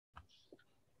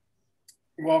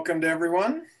Welcome to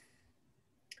everyone.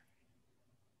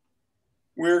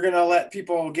 We're gonna let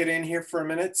people get in here for a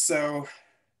minute, so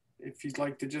if you'd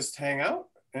like to just hang out,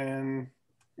 and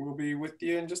we'll be with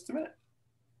you in just a minute.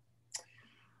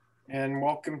 And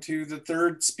welcome to the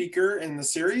third speaker in the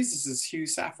series. This is Hugh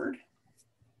Safford.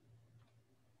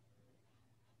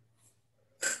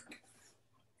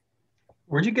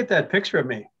 Where'd you get that picture of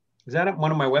me? Is that one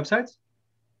of my websites?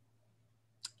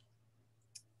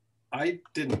 I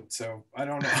didn't, so I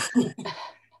don't know.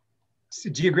 It's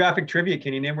geographic trivia.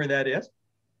 Can you name where that is?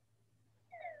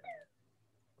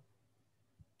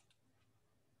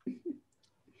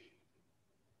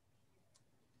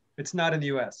 It's not in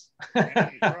the US.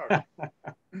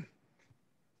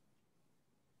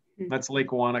 That's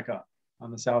Lake Wanaka on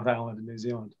the South Island of New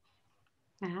Zealand.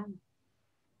 Wow.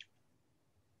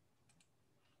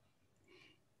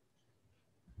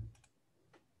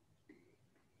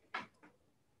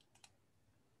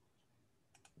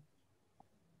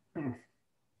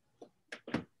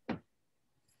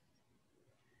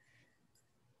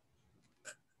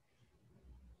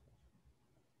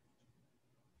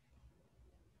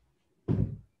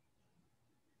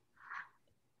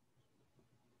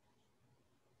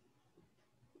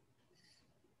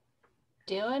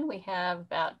 We have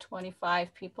about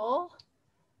 25 people.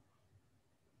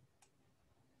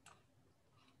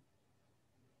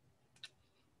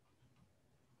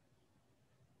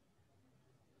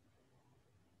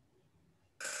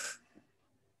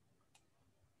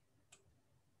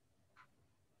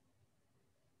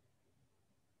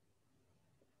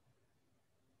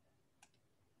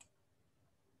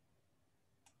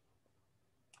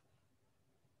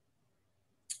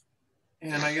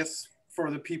 And I guess for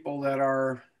the people that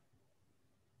are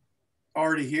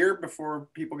already here, before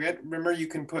people remember, you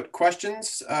can put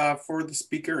questions for the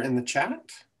speaker in the chat,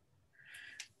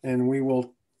 and we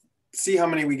will see how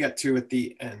many we get to at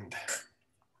the end.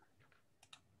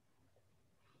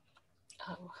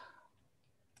 Oh.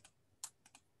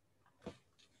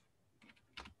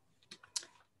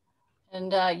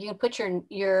 And you can put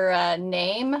your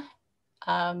name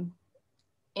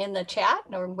in the chat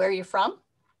or where you're from.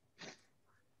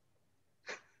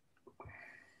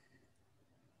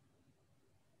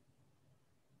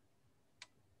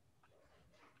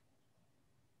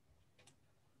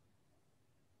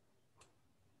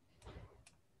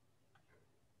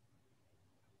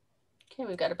 Okay,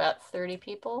 we've got about 30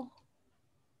 people.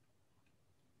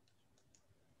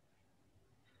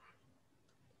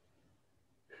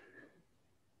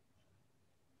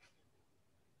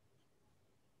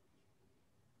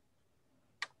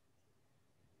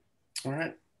 All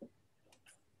right.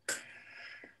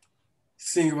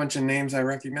 Seeing a bunch of names I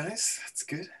recognize. That's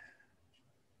good.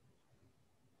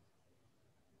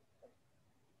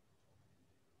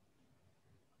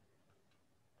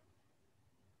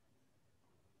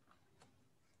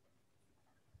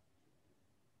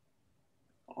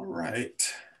 All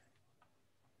right.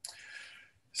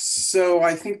 So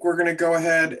I think we're going to go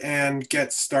ahead and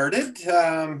get started.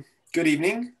 Good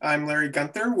evening. I'm Larry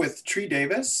Gunther with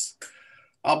LiveCoolDavis.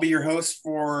 I'll be your host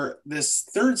for this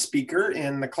third speaker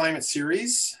in the climate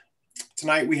series.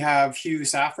 Tonight we have Hugh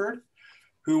Safford,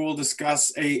 who will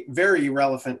discuss a very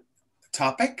relevant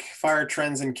topic, fire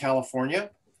trends in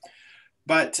California.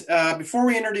 But before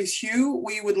we introduce Hugh,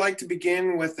 we would like to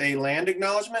begin with a land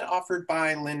acknowledgement offered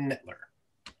by Lynne Nittler.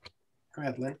 Go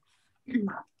ahead, Lynne.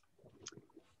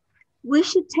 We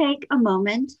should take a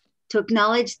moment to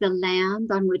acknowledge the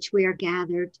land on which we are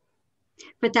gathered.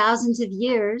 For thousands of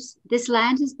years, this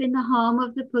land has been the home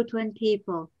of the Putwan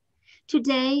people.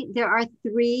 Today, there are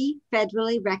 3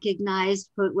 federally recognized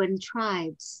Putwan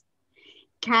tribes: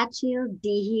 Kachil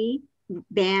Dihi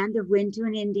Band of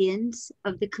Wintun Indians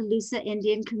of the Calusa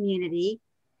Indian Community,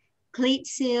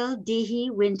 Kleetsil Dihi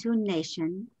Wintun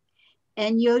Nation,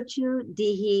 and Yochu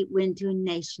Dihi Wintun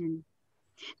Nation.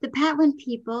 The Patwin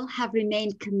people have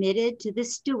remained committed to the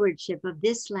stewardship of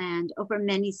this land over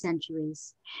many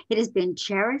centuries. It has been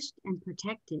cherished and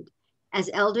protected as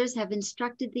elders have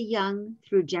instructed the young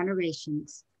through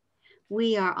generations.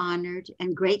 We are honored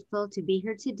and grateful to be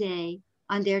here today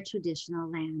on their traditional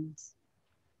lands.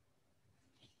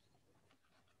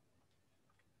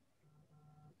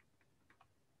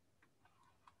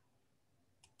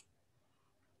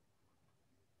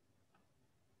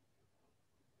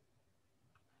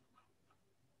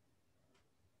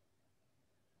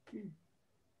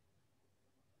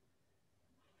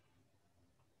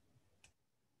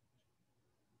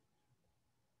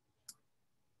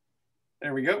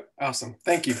 There we go. Awesome.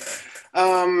 Thank you.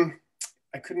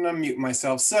 I couldn't unmute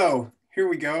myself. So here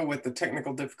we go with the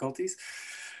technical difficulties,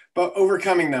 but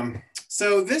overcoming them.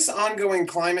 So this ongoing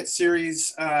climate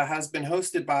series has been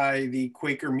hosted by the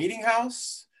Quaker Meeting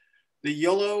House, the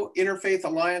YOLO Interfaith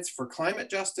Alliance for Climate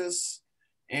Justice,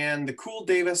 and the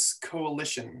LiveCoolDavis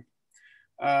Coalition.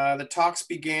 The talks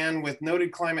began with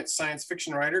noted climate science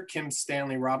fiction writer Kim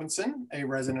Stanley Robinson, a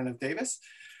resident of Davis.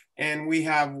 And we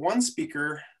have one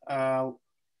speaker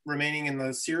remaining in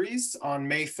the series on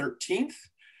May 13th,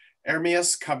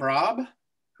 Ermias Kabrab,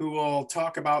 who will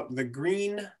talk about the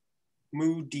Green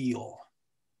New Deal.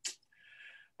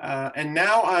 And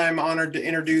now I'm honored to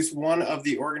introduce one of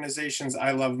the organizations I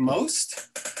love most,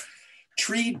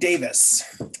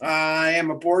 LiveCoolDavis. I am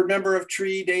a board member of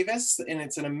LiveCoolDavis, and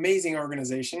it's an amazing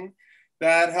organization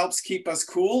that helps keep us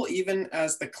cool even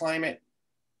as climate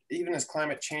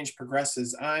change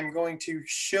progresses. I'm going to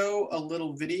show a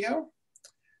little video.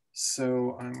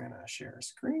 So I'm gonna share a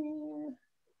screen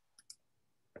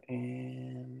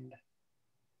and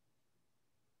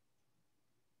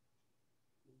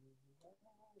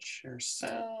share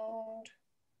sound.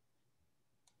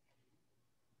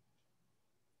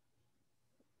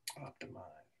 Optimize.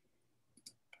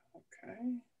 Okay,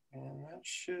 and that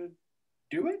should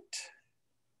do it.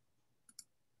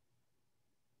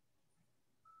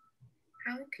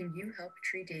 How can you help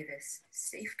LiveCoolDavis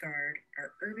safeguard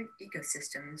our urban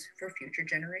ecosystems for future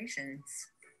generations?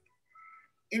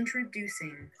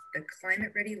 Introducing the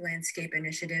Climate Ready Landscape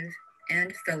Initiative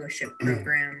and Fellowship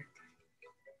Program.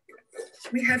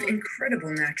 We have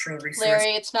incredible natural resources.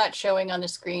 Larry, it's not showing on the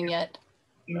screen yet.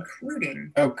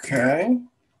 Including. Okay.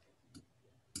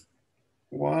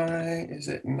 Why is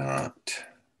it not?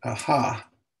 Aha,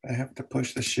 I have to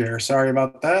push the share. Sorry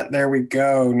about that. There we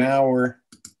go. Now we're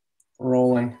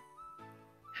rolling.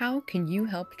 How can you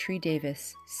help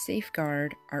LiveCoolDavis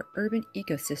safeguard our urban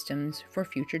ecosystems for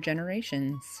future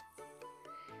generations?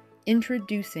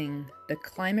 Introducing the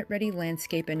Climate Ready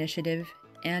Landscape Initiative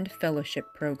and Fellowship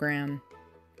Program.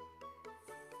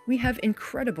 We have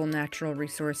incredible natural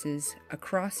resources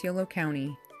across Yolo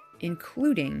County,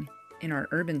 including in our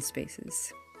urban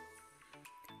spaces.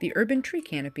 The urban tree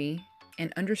canopy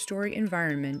and understory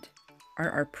environment are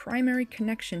our primary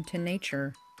connection to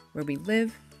nature, where we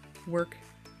live, work,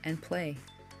 and play.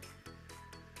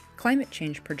 Climate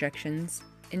change projections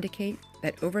indicate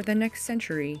that over the next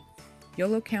century,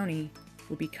 Yolo County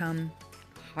will become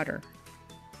hotter,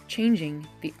 changing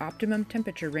the optimum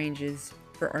temperature ranges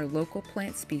for our local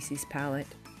plant species palette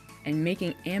and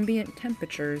making ambient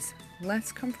temperatures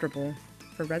less comfortable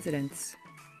for residents.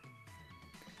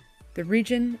 The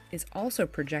region is also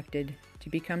projected to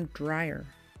become drier,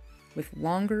 with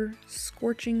longer,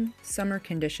 scorching summer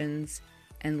conditions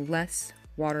and less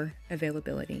water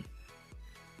availability.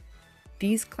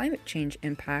 These climate change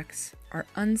impacts are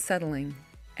unsettling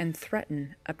and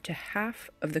threaten up to half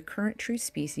of the current tree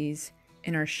species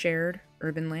in our shared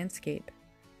urban landscape.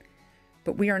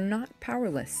 But we are not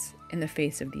powerless in the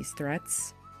face of these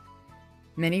threats.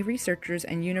 Many researchers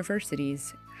and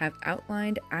universities have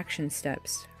outlined action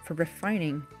steps for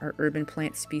refining our urban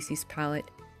plant species palette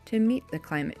to meet the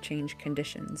climate change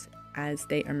conditions as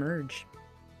they emerge.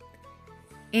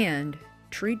 And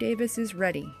LiveCoolDavis is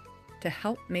ready to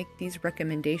help make these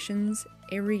recommendations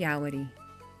a reality.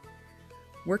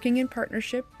 Working in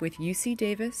partnership with UC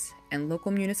Davis and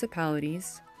local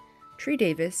municipalities,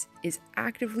 LiveCoolDavis is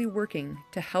actively working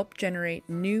to help generate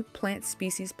new plant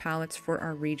species palettes for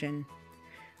our region.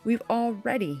 We've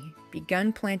already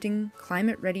begun planting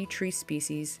climate-ready tree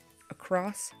species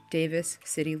across Davis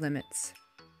city limits.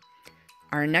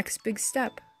 Our next big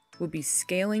step will be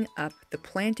scaling up the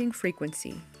planting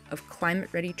frequency of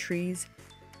climate-ready trees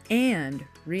and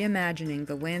reimagining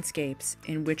the landscapes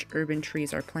in which urban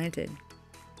trees are planted.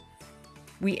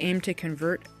 We aim to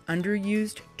convert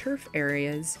underused turf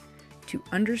areas to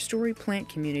understory plant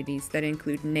communities that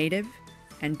include native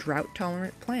and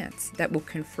drought-tolerant plants that will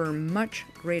confer much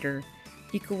greater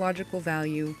ecological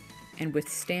value and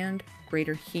withstand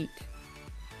greater heat.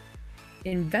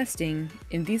 Investing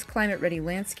in these climate-ready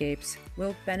landscapes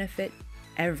will benefit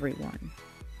everyone.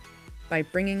 By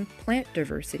bringing plant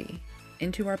diversity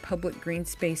into our public green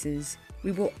spaces,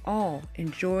 we will all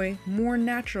enjoy more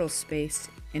natural space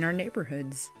in our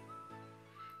neighborhoods.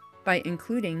 By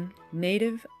including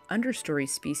native understory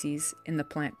species in the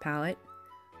plant palette,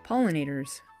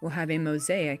 pollinators will have a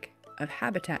mosaic of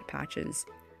habitat patches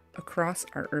across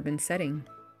our urban setting.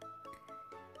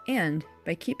 And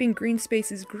by keeping green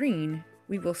spaces green,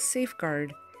 we will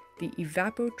safeguard the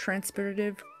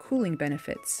evapotranspirative cooling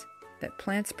benefits that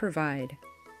plants provide,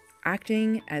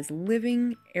 acting as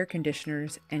living air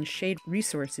conditioners and shade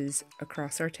resources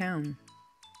across our town.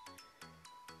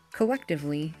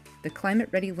 Collectively, the Climate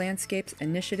Ready Landscapes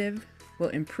Initiative will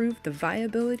improve the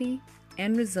viability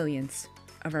and resilience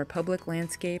of our public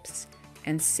landscapes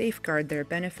and safeguard their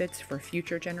benefits for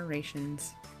future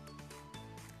generations.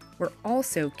 We're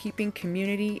also keeping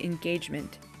community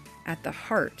engagement at the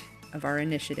heart of our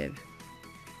initiative.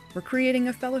 We're creating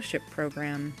a fellowship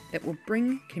program that will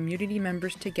bring community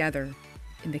members together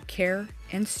in the care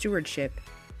and stewardship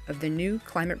of the new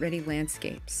climate-ready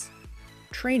landscapes,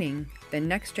 training the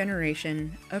next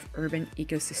generation of urban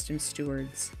ecosystem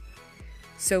stewards.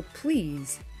 So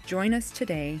please join us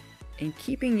today in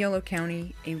keeping Yolo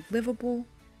County a livable,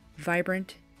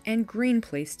 vibrant, and green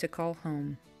place to call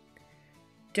home.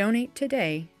 Donate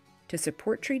today to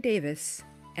support TreeDavis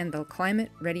and the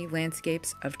climate-ready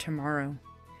landscapes of tomorrow.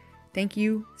 Thank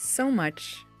you so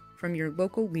much from your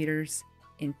local leaders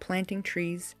in planting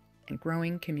trees and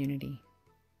growing community.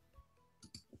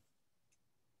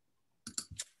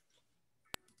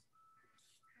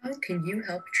 How can you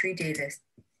help TreeDavis?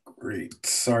 Great.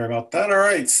 Sorry about that. All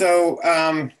right. So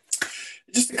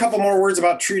just a couple more words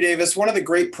about TreeDavis. One of the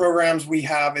great programs we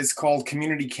have is called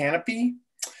Community Canopy.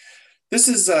 This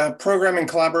is a program in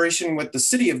collaboration with the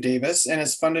City of Davis and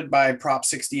is funded by Prop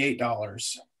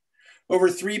 $68. Over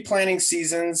 3 planting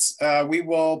seasons, we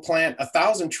will plant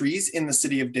 1,000 trees in the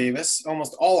City of Davis,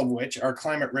 almost all of which are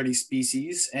climate-ready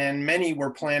species, and many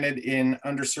were planted in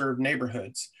underserved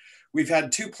neighborhoods. We've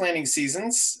had 2 planting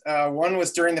seasons. One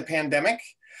was during the pandemic,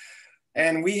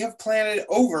 and we have planted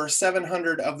over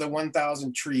 700 of the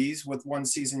 1,000 trees with 1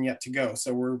 season yet to go.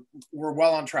 So we're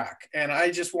well on track. And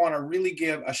I just want to really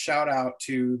give a shout out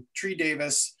to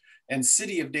TreeDavis and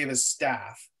City of Davis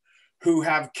staff who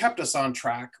have kept us on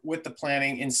track with the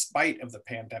planting in spite of the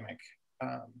pandemic.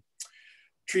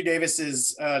 TreeDavis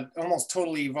is almost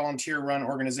totally volunteer-run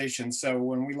organization. So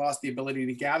when we lost the ability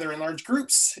to gather in large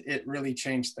groups, it really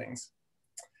changed things.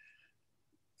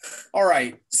 All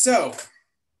right, so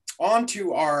on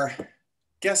to our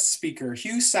guest speaker.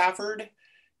 Hugh Safford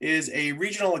is a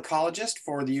regional ecologist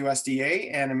for the USDA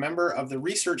and a member of the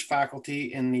research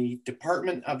faculty in the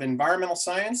Department of Environmental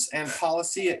Science and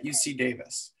Policy at UC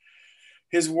Davis.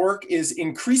 His work is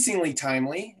increasingly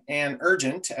timely and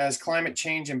urgent as climate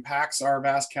change impacts our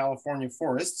vast California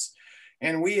forests,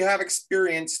 and we have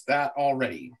experienced that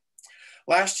already.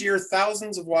 Last year,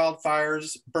 thousands of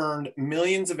wildfires burned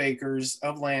millions of acres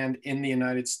of land in the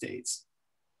United States.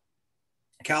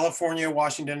 California,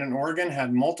 Washington, and Oregon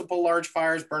had multiple large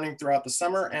fires burning throughout the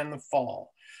summer and the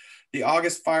fall. The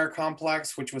August fire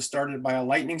complex, which was started by a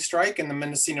lightning strike in the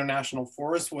Mendocino National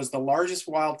Forest, was the largest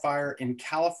wildfire in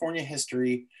California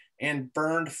history and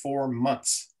burned for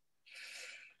months.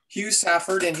 Hugh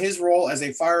Safford, in his role as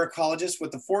a fire ecologist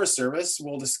with the Forest Service,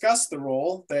 will discuss the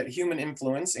role that human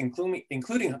influence,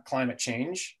 including climate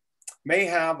change, may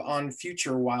have on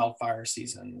future wildfire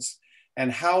seasons,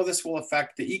 and how this will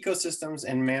affect the ecosystems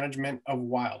and management of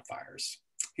wildfires.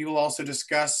 He will also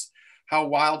discuss how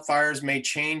wildfires may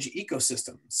change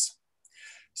ecosystems.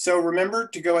 So remember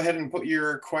to go ahead and put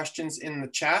your questions in the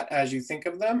chat as you think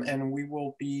of them, and we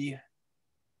will be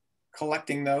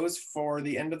collecting those for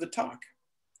the end of the talk.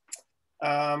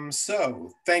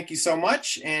 So thank you so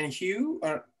much. And Hugh,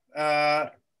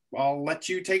 I'll let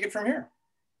you take it from here.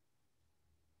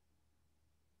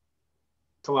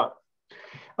 Thanks a lot.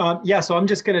 Yeah, so I'm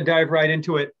just going to dive right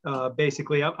into it.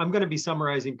 Basically, I'm going to be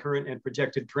summarizing current and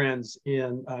projected trends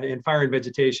in fire and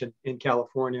vegetation in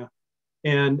California,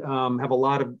 and have a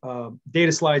lot of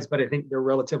data slides, but I think they're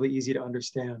relatively easy to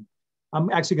understand. I'm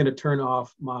actually going to turn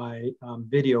off my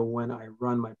video when I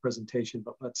run my presentation,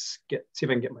 but let's see if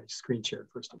I can get my screen shared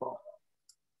first of all.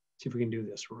 See if we can do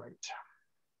this right.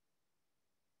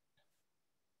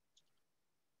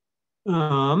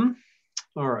 All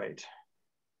right.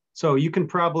 So you can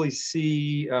probably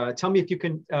see, tell me if you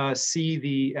can see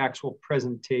the actual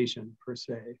presentation per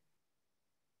se.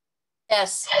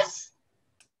 Yes.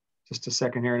 Just a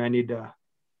second here, and I need to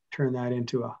turn that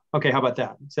into a, okay, how about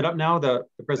that? Is it up now, the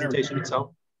presentation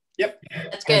itself? Yep.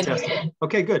 That's good. Fantastic.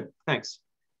 Okay, good, thanks.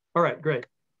 All right, great.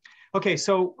 Okay,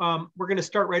 so we're gonna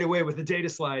start right away with the data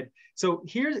slide. So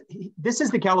this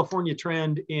is the California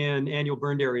trend in annual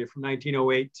burned area from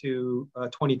 1908 to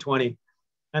 2020.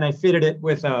 And I fitted it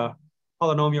with a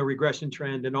polynomial regression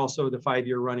trend and also the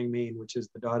 5-year running mean, which is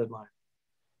the dotted line.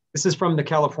 This is from the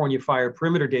California Fire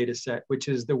Perimeter data set, which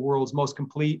is the world's most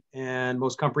complete and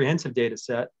most comprehensive data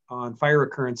set on fire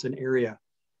occurrence and area.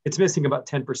 It's missing about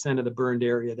 10% of the burned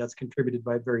area that's contributed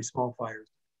by very small fires.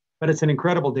 But it's an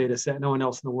incredible data set. No one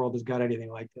else in the world has got anything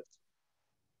like this.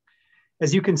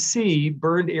 As you can see,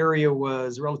 burned area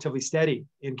was relatively steady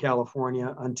in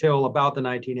California until about the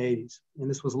 1980s. And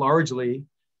this was largely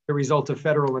the result of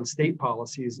federal and state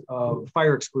policies of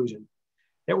fire exclusion.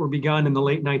 that were begun in the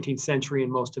late 19th century in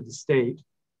most of the state.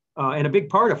 And a big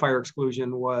part of fire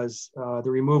exclusion was the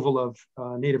removal of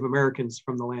Native Americans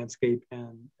from the landscape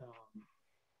and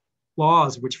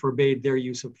laws which forbade their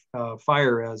use of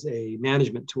fire as a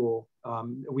management tool.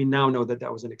 We now know that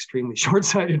that was an extremely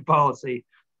short-sighted policy.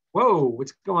 Whoa,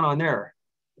 what's going on there?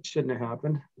 It shouldn't have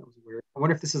happened. That was weird. I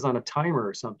wonder if this is on a timer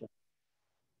or something.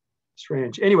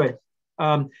 Strange. Anyway,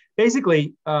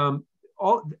 basically, I've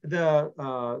got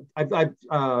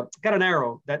an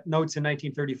arrow that notes in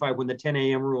 1935 when the 10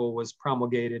 a.m. rule was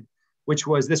promulgated, which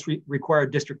was this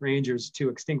required district rangers to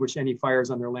extinguish any fires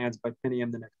on their lands by 10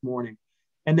 a.m. the next morning.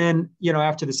 And then,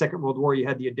 after the Second World War, you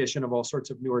had the addition of all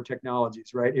sorts of newer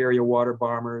technologies, right? Area water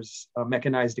bombers,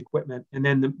 mechanized equipment, and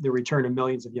then the return of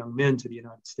millions of young men to the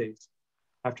United States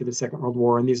after the Second World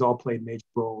War. And these all played major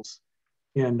roles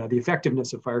in the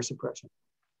effectiveness of fire suppression.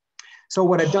 So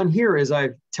what I've done here is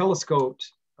I've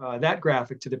telescoped that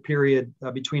graphic to the period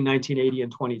between 1980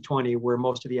 and 2020, where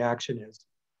most of the action is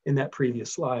in that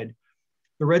previous slide.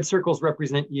 The red circles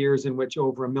represent years in which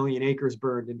over 1 million acres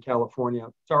burned in California.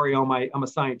 Sorry, I'm a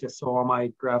scientist, so all my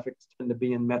graphics tend to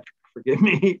be in metric, forgive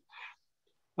me.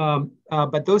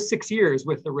 But those 6 years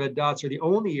with the red dots are the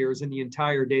only years in the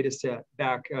entire data set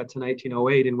back to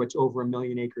 1908 in which over 1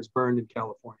 million acres burned in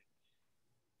California.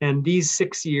 And these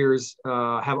 6 years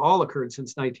have all occurred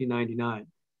since 1999.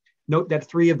 Note that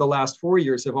 3 of the last 4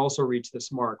 years have also reached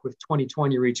this mark, with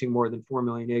 2020 reaching more than 4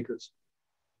 million acres.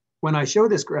 When I show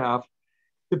this graph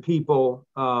to people,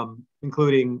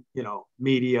 including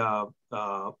media,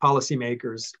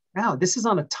 policymakers, now this is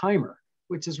on a timer,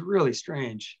 which is really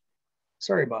strange.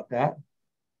 Sorry about that.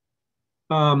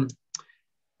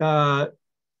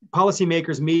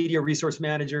 Policymakers, media, resource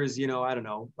managers,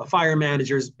 fire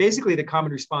managers. Basically, the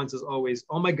common response is always,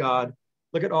 oh my God,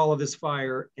 look at all of this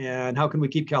fire, and how can we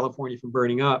keep California from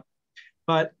burning up?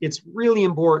 But it's really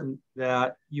important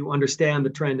that you understand the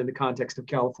trend in the context of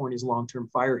California's long-term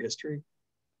fire history.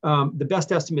 The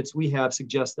best estimates we have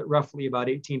suggest that roughly about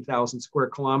 18,000 square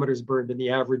kilometers burned in the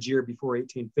average year before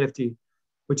 1850,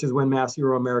 which is when mass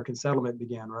Euro-American settlement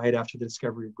began, right after the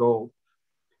discovery of gold.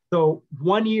 So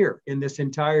 1 year in this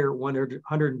entire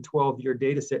 112-year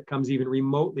data set comes even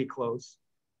remotely close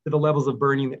to the levels of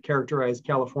burning that characterized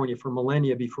California for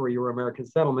millennia before Euro-American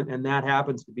settlement, and that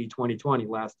happens to be 2020,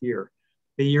 last year,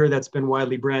 the year that's been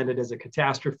widely branded as a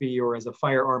catastrophe or as a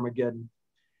fire Armageddon.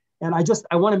 And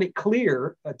I want to make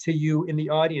clear to you in the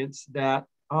audience that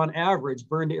on average,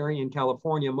 burned area in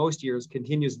California most years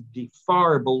continues to be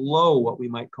far below what we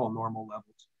might call normal levels.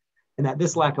 And that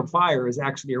this lack of fire is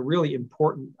actually a really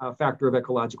important factor of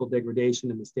ecological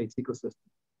degradation in the state's ecosystem.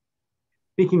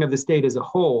 Speaking of the state as a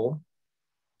whole,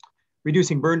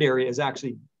 reducing burned area is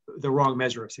actually the wrong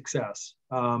measure of success,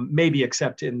 maybe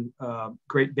except in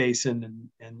Great Basin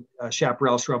and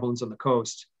chaparral shrublands on the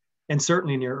coast, and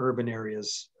certainly near urban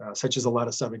areas, such as a lot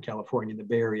of Southern California and the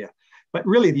Bay Area. But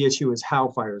really the issue is how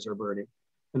fires are burning,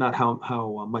 and not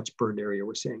how much burned area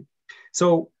we're seeing.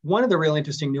 So one of the real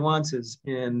interesting nuances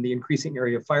in the increasing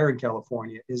area of fire in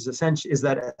California is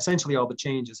that essentially all the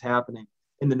change is happening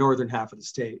in the northern half of the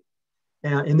state.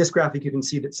 And in this graphic, you can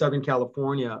see that Southern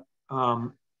California,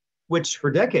 which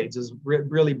for decades has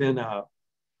really been a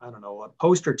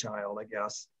poster child, I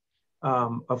guess,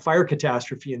 of fire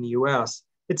catastrophe in the US,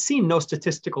 it's seen no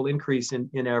statistical increase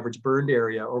in average burned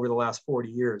area over the last 40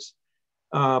 years.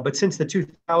 But since the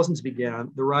 2000s began,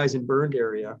 the rise in burned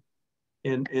area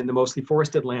in the mostly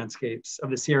forested landscapes of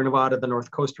the Sierra Nevada, the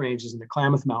North Coast Ranges, and the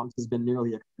Klamath Mountains has been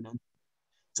nearly exponential.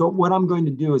 So what I'm going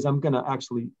to do is I'm going to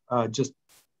actually just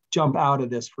jump out of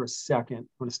this for a second. I'm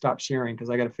going to stop sharing because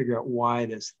I got to figure out why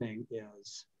this thing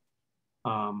is.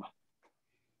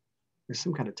 There's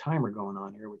some kind of timer going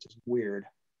on here, which is weird.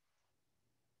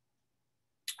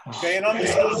 Okay, and I'm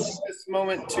just going to take this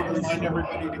moment to remind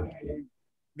everybody to do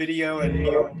video and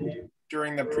mute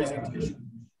during the presentation.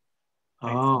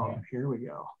 Oh, here we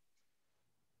go.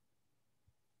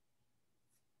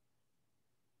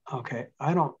 Okay,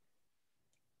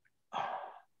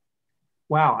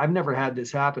 wow, I've never had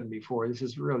this happen before. This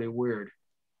is really weird.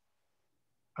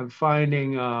 I'm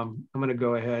finding, I'm gonna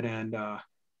go ahead and,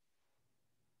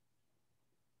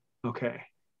 okay,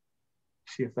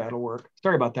 see if that'll work.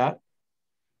 Sorry about that.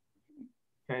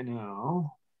 Okay,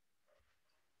 now.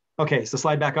 Okay, so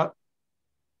slide back up.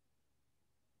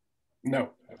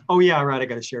 No. Oh yeah, right, I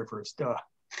gotta share first.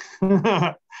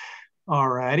 All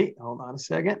righty, hold on a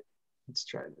second. Let's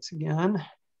try this again.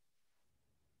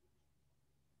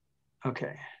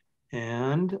 Okay,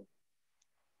 and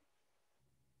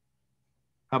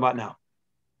how about now?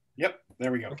 Yep,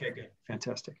 there we go. Okay, good,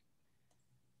 fantastic.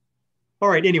 All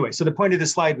right, anyway, so the point of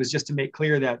this slide was just to make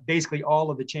clear that basically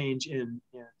all of the change in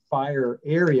fire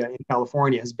area in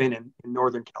California has been in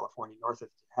Northern California, north of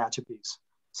Tehachapi's,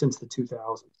 since the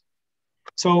 2000s.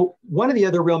 So one of the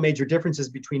other real major differences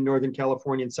between Northern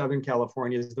California and Southern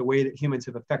California is the way that humans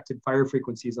have affected fire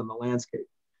frequencies on the landscape.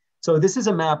 So this is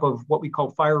a map of what we call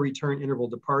fire return interval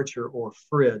departure, or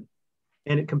FRID.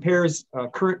 And it compares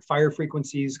current fire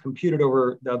frequencies computed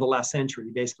over the last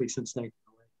century, basically since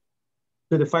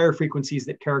 1908, to the fire frequencies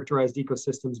that characterized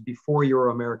ecosystems before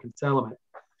Euro-American settlement.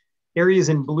 Areas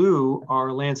in blue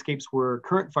are landscapes where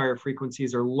current fire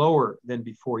frequencies are lower than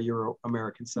before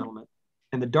Euro-American settlement.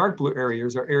 And the dark blue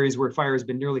areas are areas where fire has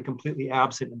been nearly completely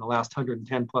absent in the last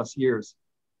 110 plus years,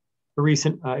 the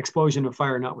recent explosion of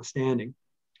fire notwithstanding.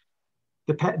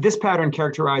 This pattern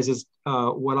characterizes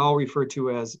what I'll refer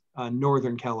to as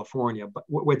Northern California, but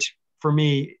which for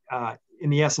me, in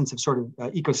the essence of sort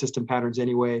of ecosystem patterns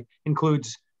anyway,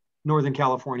 includes Northern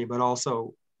California, but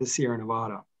also the Sierra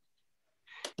Nevada.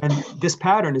 And this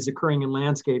pattern is occurring in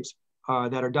landscapes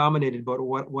that are dominated by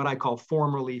what I call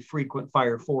formerly frequent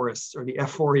fire forests, or the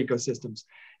F4 ecosystems.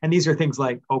 And these are things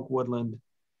like oak woodland,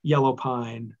 yellow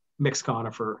pine, mixed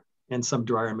conifer, and some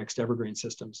drier mixed evergreen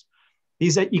systems.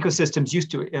 These ecosystems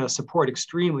used to support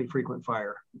extremely frequent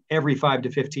fire, every 5 to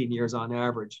 15 years on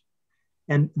average.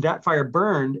 And that fire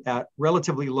burned at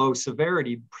relatively low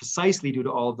severity precisely due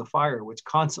to all of the fire, which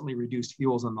constantly reduced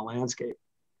fuels on the landscape.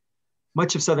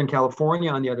 Much of Southern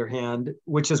California, on the other hand,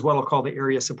 which is what I'll call the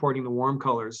area supporting the warm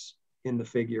colors in the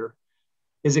figure,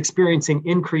 is experiencing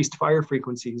increased fire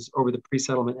frequencies over the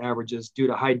pre-settlement averages due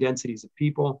to high densities of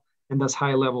people and thus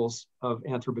high levels of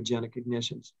anthropogenic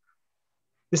ignitions.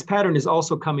 This pattern is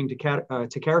also coming to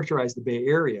characterize the Bay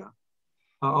Area,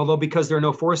 although because there are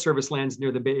no Forest Service lands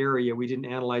near the Bay Area, we didn't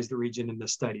analyze the region in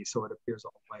this study, so it appears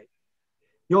all white.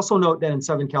 You also note that in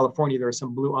Southern California, there are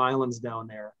some blue islands down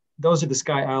there. Those are the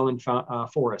Sky Island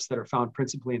forests that are found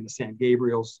principally in the San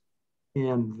Gabriels,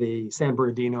 in the San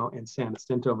Bernardino and San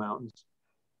Jacinto Mountains.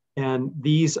 And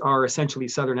these are essentially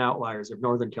southern outliers of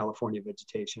Northern California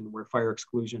vegetation, where fire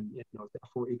exclusion in those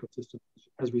F4 ecosystems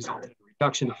has resulted in a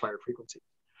reduction of fire frequency.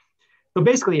 So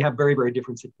basically, you have very, very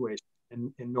different situations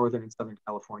in Northern and Southern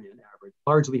California on average.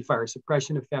 Largely fire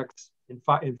suppression effects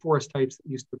in forest types that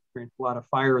used to experience a lot of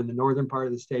fire in the northern part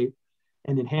of the state,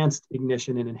 and enhanced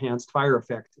ignition and enhanced fire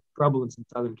effects prevalence in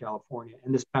Southern California.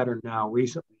 And this pattern now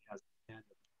recently has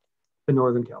expanded to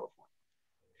Northern California.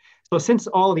 So since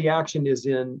all of the action is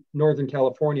in Northern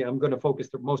California, I'm going to focus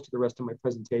most of the rest of my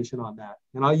presentation on that.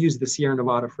 And I'll use the Sierra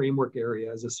Nevada framework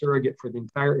area as a surrogate for the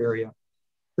entire area,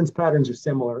 since patterns are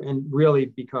similar, and really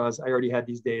because I already had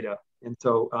these data. And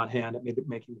so on hand, it made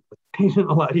making the presentation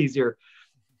a lot easier.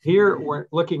 Here, we're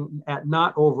looking at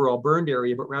not overall burned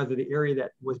area, but rather the area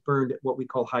that was burned at what we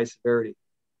call high severity.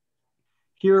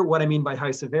 Here, what I mean by high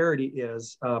severity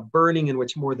is burning in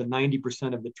which more than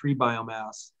 90% of the tree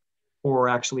biomass, or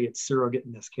actually its surrogate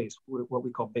in this case, what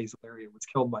we call basal area, was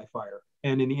killed by fire.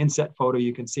 And in the inset photo,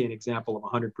 you can see an example of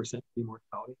 100% tree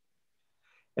mortality.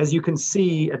 As you can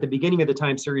see, at the beginning of the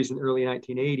time series in the early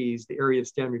 1980s, the area of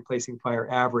stand replacing fire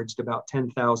averaged about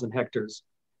 10,000 hectares.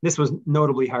 This was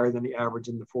notably higher than the average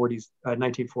in the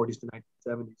 1940s to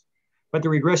 1970s. But the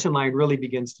regression line really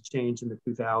begins to change in the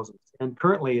 2000s. And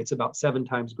currently, it's about 7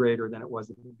 times greater than it was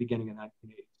at the beginning of the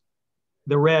 1980s.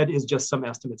 The red is just some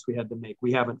estimates we had to make.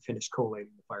 We haven't finished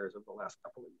collating the fires over the last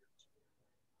couple of years.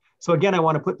 So again, I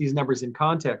want to put these numbers in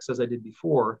context as I did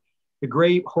before. The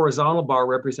gray horizontal bar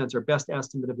represents our best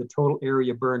estimate of the total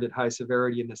area burned at high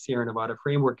severity in the Sierra Nevada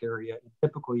framework area in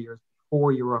typical years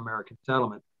before Euro-American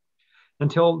settlement.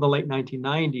 Until the late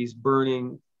 1990s,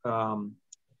 burning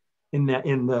in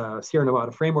the Sierra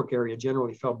Nevada framework area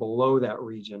generally fell below that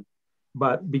region.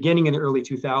 But beginning in the early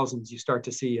 2000s, you start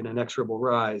to see an inexorable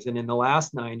rise. And in the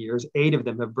last 9 years, 8 of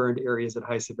them have burned areas at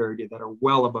high severity that are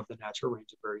well above the natural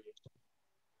range of variation.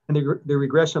 And the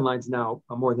regression lines now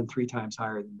are more than 3 times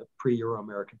higher than the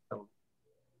pre-Euro-American settlement.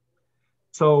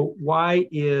 So why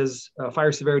is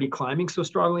fire severity climbing so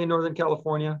strongly in Northern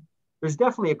California? There's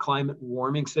definitely a climate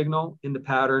warming signal in the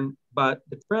pattern, but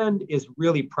the trend is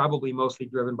really probably mostly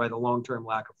driven by the long-term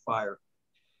lack of fire.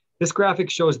 This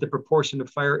graphic shows the proportion of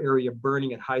fire area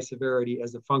burning at high severity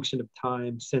as a function of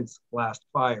time since last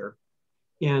fire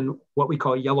in what we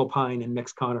call yellow pine and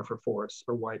mixed conifer forests,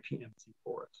 or YPMC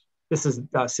forests. This is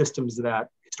systems that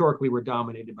historically were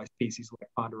dominated by species like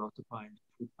ponderosa pine,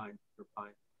 tree pine,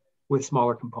 pine, with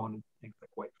smaller components, things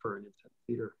like white fir and incense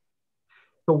cedar.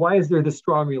 So why is there this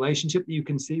strong relationship that you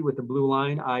can see with the blue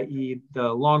line, i.e.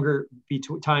 the longer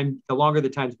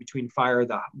the times between fire,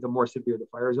 the more severe the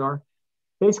fires are?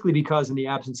 Basically because in the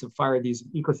absence of fire, these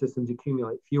ecosystems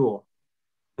accumulate fuel.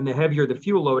 And the heavier the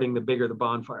fuel loading, the bigger the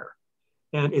bonfire.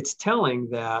 And it's telling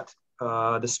that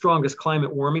the strongest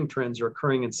climate warming trends are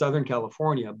occurring in Southern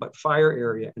California, but fire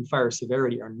area and fire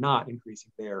severity are not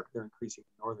increasing there. They're increasing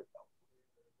in Northern California.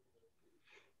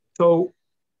 So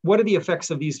what are the effects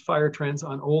of these fire trends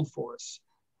on old forests?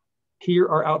 Here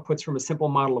are outputs from a simple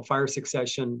model of fire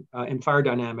succession and fire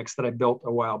dynamics that I built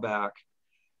a while back.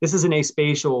 This is an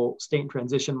aspatial state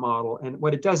transition model. And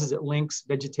what it does is it links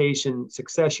vegetation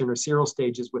succession or serial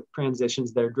stages with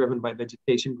transitions that are driven by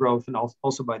vegetation growth and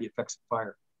also by the effects of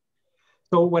fire.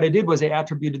 So what I did was I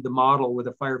attributed the model with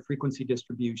a fire frequency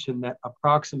distribution that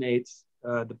approximates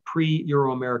the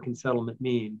pre-Euro-American settlement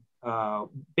mean,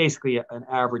 basically an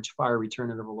average fire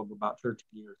return interval of about 13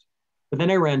 years. But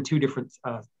then I ran two different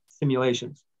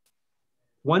simulations.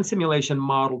 One simulation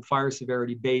modeled fire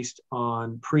severity based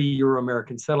on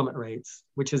pre-Euro-American settlement rates,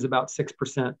 which is about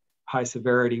 6% high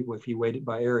severity if you weight it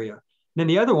by area. And then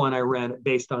the other one I ran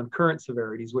based on current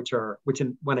severities,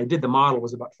 when I did the model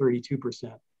was about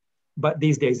 32%, but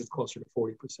these days it's closer to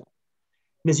 40%. And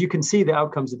as you can see, the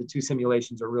outcomes of the two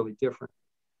simulations are really different.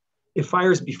 If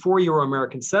fires before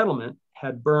Euro-American settlement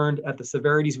had burned at the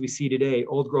severities we see today,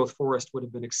 old growth forest would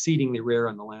have been exceedingly rare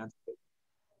on the landscape.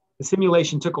 The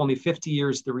simulation took only 50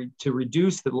 years to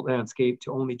reduce the landscape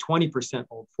to only 20%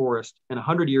 old forest and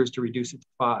 100 years to reduce it to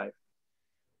 5.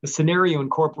 The scenario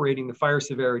incorporating the fire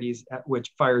severities at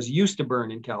which fires used to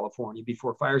burn in California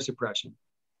before fire suppression,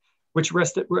 which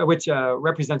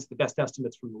represents the best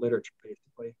estimates from the literature,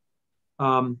 basically.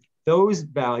 Those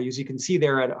values, you can see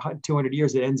there at 200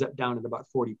 years, it ends up down at about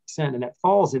 40%, and that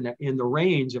falls in the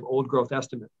range of old growth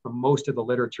estimates from most of the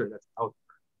literature that's out there.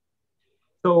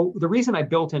 So the reason I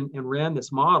built and ran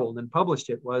this model and then published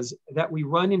it was that we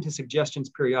run into suggestions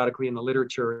periodically in the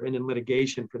literature and in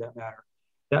litigation for that matter,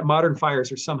 that modern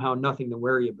fires are somehow nothing to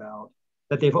worry about,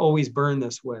 that they've always burned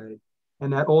this way,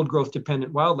 and that old growth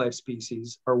dependent wildlife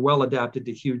species are well adapted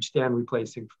to huge stand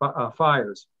replacing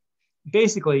fires.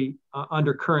 Basically,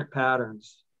 under current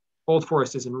patterns, old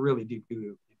forest is in really deep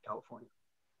doo-doo in California.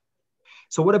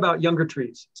 So what about younger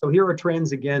trees? So here are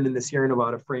trends again in the Sierra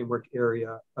Nevada framework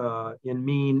area in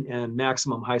mean and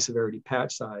maximum high severity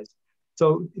patch size.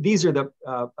 So these are the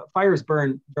fires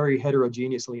burn very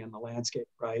heterogeneously in the landscape,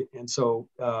 right? And so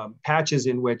patches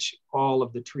in which all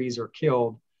of the trees are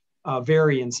killed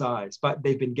vary in size, but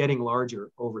they've been getting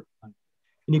larger over time.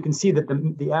 And you can see that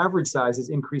the average size has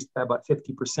increased by about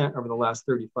 50% over the last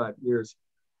 35 years,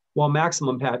 while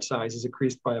maximum patch size has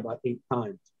increased by about 8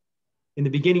 times. In the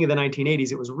beginning of the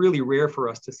 1980s, it was really rare for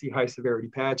us to see high severity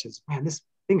patches. Man, this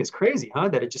thing is crazy, huh?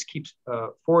 That it just keeps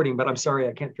forwarding, but I'm sorry,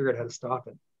 I can't figure out how to stop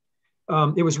it.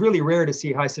 It was really rare to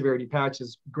see high severity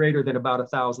patches greater than about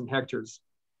 1,000 hectares.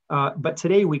 But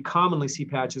today we commonly see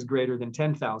patches greater than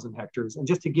 10,000 hectares. And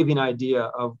just to give you an idea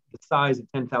of the size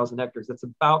of 10,000 hectares, that's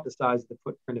about the size of the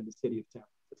footprint of the city of San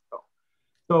Francisco.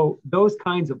 So those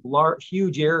kinds of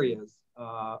huge areas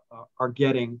are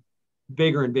getting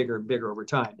bigger and bigger and bigger over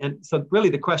time. And so really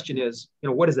the question is,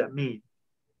 what does that mean?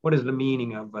 What is the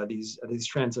meaning of these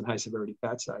trends in high severity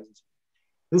patch sizes?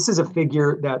 This is a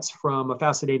figure that's from a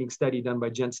fascinating study done by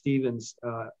Jen Stevens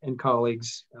and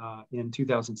colleagues in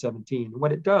 2017.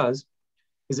 What it does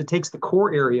is it takes the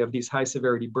core area of these high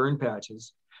severity burn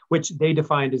patches, which they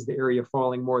defined as the area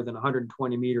falling more than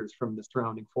 120 meters from the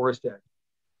surrounding forest edge.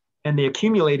 And they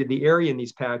accumulated the area in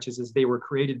these patches as they were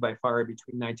created by fire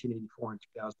between 1984 and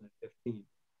 2015.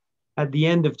 At the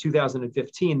end of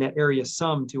 2015, that area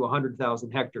summed to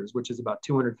 100,000 hectares, which is about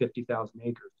 250,000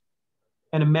 acres.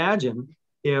 And imagine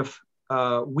if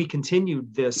we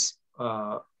continued this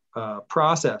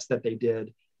process that they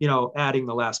did, adding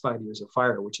the last 5 years of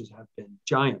fire, which have been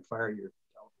giant fire years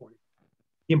in California.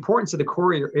 The importance of the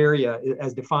core area,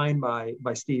 as defined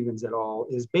by Stevens et al.,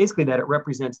 is basically that it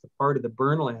represents the part of the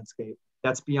burn landscape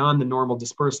that's beyond the normal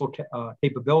dispersal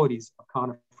capabilities of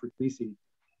conifer tree seed.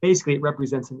 Basically, it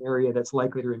represents an area that's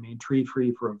likely to remain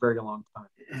tree-free for a very long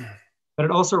time. But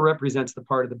it also represents the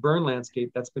part of the burn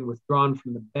landscape that's been withdrawn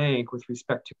from the bank with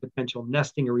respect to potential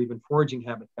nesting or even foraging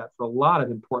habitat for a lot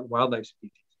of important wildlife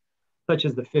species, such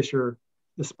as the fisher,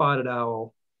 the spotted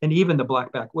owl, and even the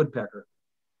blackback woodpecker.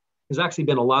 There's actually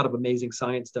been a lot of amazing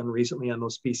science done recently on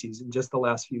those species in just the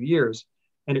last few years,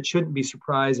 and it shouldn't be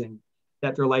surprising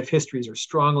that their life histories are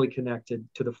strongly connected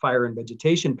to the fire and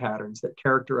vegetation patterns that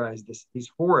characterize these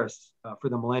forests for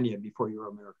the millennia before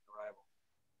Euro-American arrival.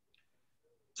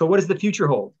 So what does the future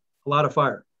hold? A lot of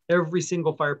fire. Every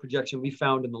single fire projection we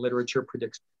found in the literature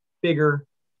predicts bigger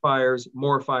fires,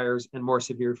 and more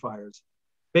severe fires,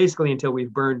 basically until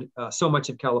we've burned so much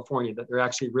of California that there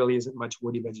actually really isn't much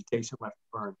woody vegetation left to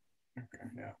burn. Okay,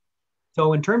 yeah.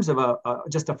 So in terms of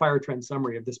just a fire trend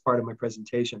summary of this part of my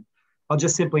presentation, I'll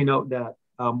just simply note that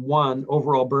one,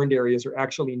 overall burned areas are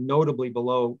actually notably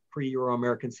below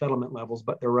pre-Euro-American settlement levels,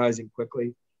 but they're rising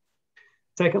quickly.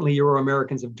 Secondly,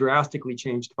 Euro-Americans have drastically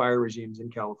changed fire regimes in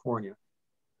California.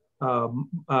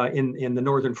 In the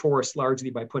northern forests, largely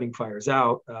by putting fires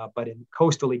out, but in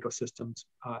coastal ecosystems,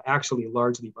 actually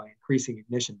largely by increasing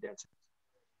ignition density.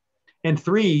 And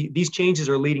three, these changes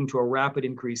are leading to a rapid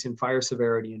increase in fire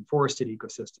severity in forested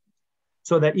ecosystems.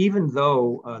 So that even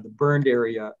though the burned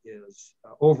area is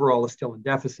overall is still in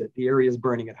deficit, the areas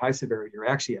burning at high severity are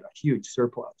actually at a huge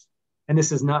surplus. And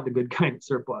this is not the good kind of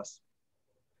surplus.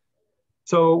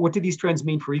 So what do these trends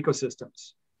mean for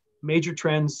ecosystems? Major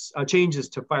trends, changes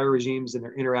to fire regimes and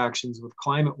their interactions with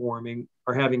climate warming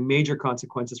are having major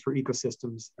consequences for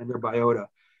ecosystems and their biota.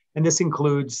 And this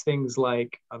includes things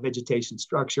like vegetation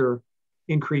structure,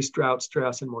 increased drought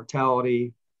stress and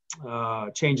mortality,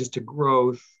 changes to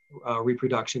growth,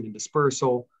 reproduction and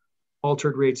dispersal,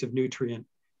 altered rates of nutrient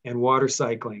and water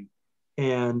cycling,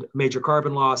 and major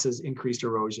carbon losses, increased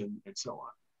erosion, and so on.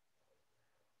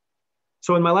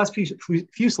 So in my last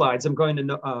few slides, I'm going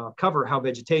to cover how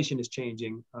vegetation is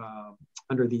changing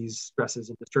under these stresses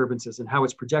and disturbances and how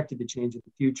it's projected to change in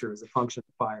the future as a function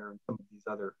of fire and some of these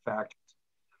other factors.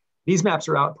 These maps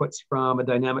are outputs from a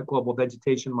dynamic global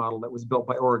vegetation model that was built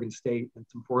by Oregon State and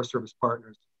some Forest Service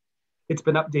partners. It's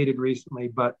been updated recently,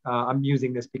 but I'm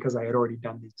using this because I had already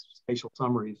done these spatial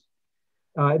summaries.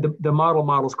 The model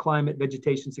models climate,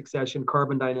 vegetation succession,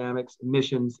 carbon dynamics,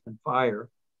 emissions, and fire.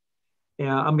 And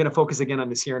I'm going to focus again on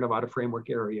the Sierra Nevada framework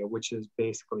area, which is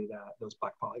basically those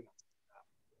black polygons.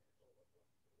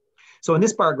 So in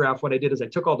this bar graph, what I did is I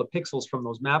took all the pixels from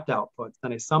those mapped outputs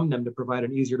and I summed them to provide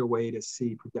an easier way to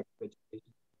see projected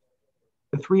vegetation.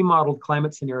 The three modeled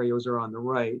climate scenarios are on the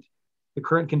right, the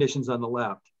current conditions on the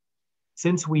left.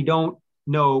 Since we don't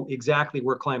know exactly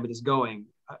where climate is going,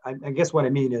 I guess what I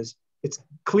mean is it's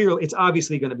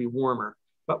obviously going to be warmer,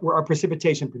 but our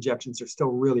precipitation projections are still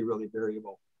really, really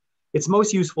variable. It's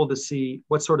most useful to see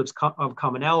what sort of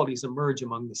commonalities emerge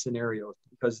among the scenarios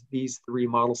because these three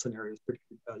model scenarios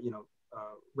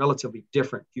relatively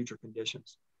different future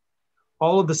conditions.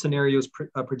 All of the scenarios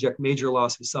project major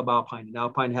loss of subalpine and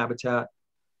alpine habitat,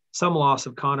 some loss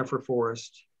of conifer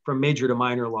forest from major to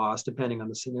minor loss, depending on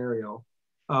the scenario,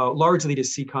 largely to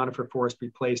see conifer forest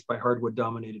replaced by hardwood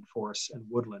dominated forests and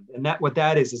woodland. And what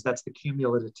that is that's the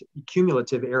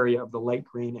cumulative area of the light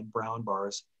green and brown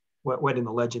bars, what in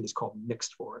the legend is called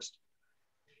mixed forest.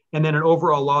 And then an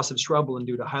overall loss of shrubland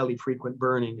due to highly frequent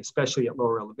burning, especially at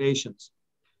lower elevations.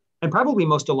 And probably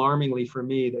most alarmingly for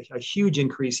me, a huge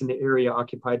increase in the area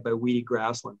occupied by weedy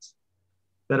grasslands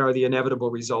that are the inevitable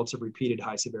results of repeated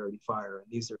high severity fire.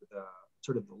 And these are the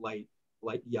sort of the light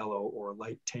yellow or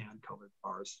light tan colored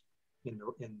bars in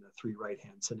the three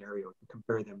right-hand scenarios and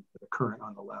compare them to the current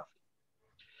on the left.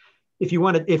 If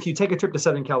you take a trip to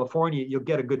Southern California, you'll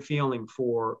get a good feeling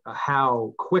for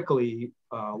how quickly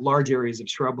large areas of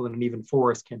shrubland and even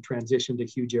forest can transition to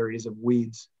huge areas of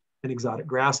weeds and exotic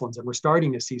grasslands. And we're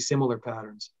starting to see similar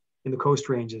patterns in the coast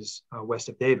ranges west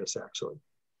of Davis, actually.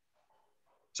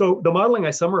 So the modeling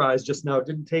I summarized just now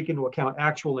didn't take into account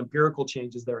actual empirical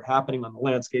changes that are happening on the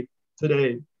landscape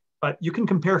today, but you can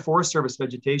compare Forest Service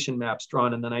vegetation maps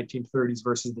drawn in the 1930s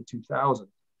versus the 2000s.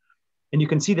 And you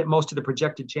can see that most of the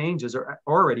projected changes are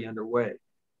already underway.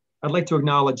 I'd like to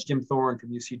acknowledge Jim Thorne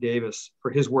from UC Davis for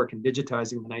his work in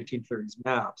digitizing the 1930s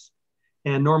maps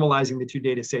and normalizing the two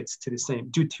data sets to the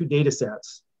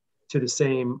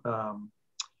same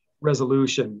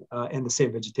resolution and the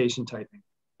same vegetation typing.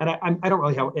 And I don't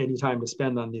really have any time to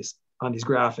spend on these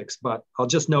graphics, but I'll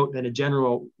just note that in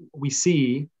general, we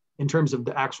see in terms of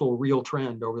the actual real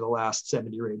trend over the last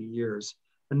 70 or 80 years,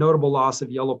 a notable loss of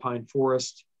yellow pine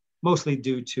forest, mostly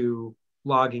due to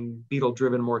logging,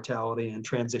 beetle-driven mortality, and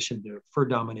transition to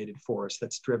fir-dominated forest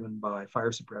that's driven by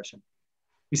fire suppression.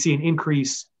 We see an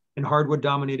increase in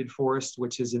hardwood-dominated forest,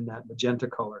 which is in that magenta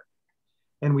color.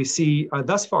 And we see,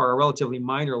 thus far, a relatively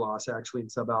minor loss, actually, in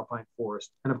subalpine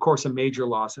forest, and of course, a major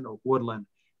loss in oak woodland,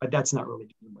 but that's not really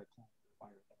driven by fire,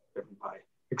 that's driven by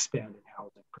expanding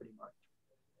housing, pretty much.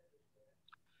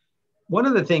 One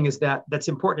of the things that's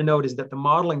important to note is that the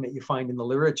modeling that you find in the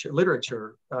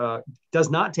literature does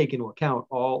not take into account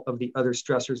all of the other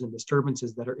stressors and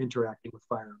disturbances that are interacting with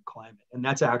fire and climate. And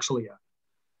that's actually a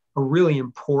really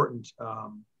important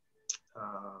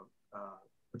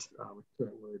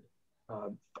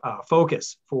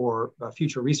focus for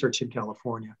future research in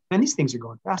California. And these things are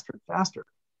going faster and faster.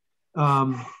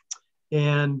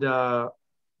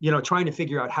 Trying to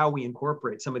figure out how we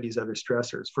incorporate some of these other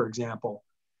stressors, for example,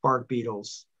 bark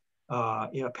beetles,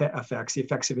 effects, the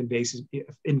effects of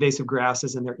invasive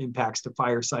grasses and their impacts to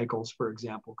fire cycles, for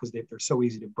example, because they're so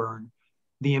easy to burn.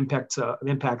 The impacts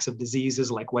of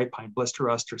diseases like white pine blister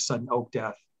rust or sudden oak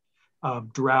death,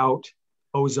 drought,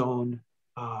 ozone,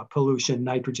 pollution,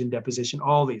 nitrogen deposition.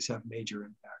 All these have major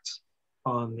impacts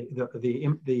on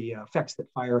the effects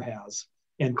that fire has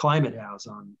and climate has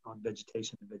on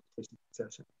vegetation and vegetation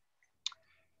succession.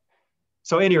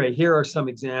 So anyway, here are some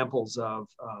examples of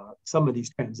some of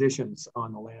these transitions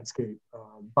on the landscape.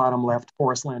 Bottom left,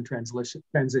 forest land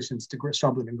transitions to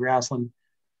shrubland and grassland.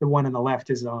 The one on the left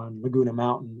is on Laguna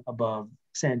Mountain above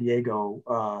San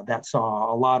Diego. That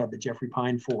saw a lot of the Jeffrey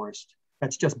pine forest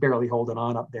that's just barely holding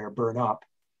on up there burn up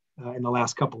in the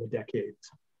last couple of decades.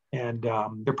 And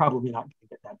they're probably not going to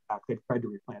get that back. They've tried to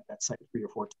replant that site 3 or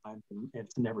 4 times and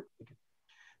it's never taken.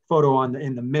 Photo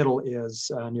in the middle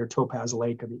is near Topaz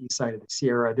Lake on the east side of the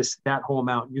Sierra. That whole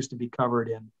mountain used to be covered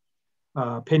in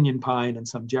pinyon pine and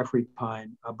some Jeffrey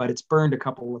pine, but it's burned a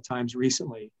couple of times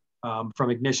recently from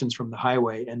ignitions from the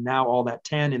highway. And now all that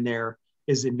tan in there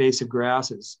is invasive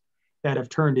grasses that have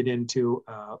turned it into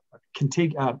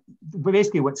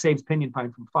basically what saves pinyon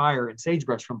pine from fire and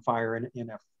sagebrush from fire in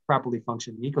a properly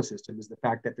functioning ecosystem is the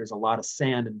fact that there's a lot of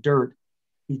sand and dirt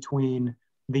between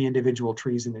the individual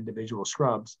trees and individual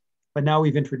shrubs. But now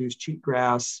we've introduced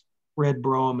cheatgrass, red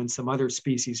brome, and some other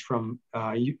species from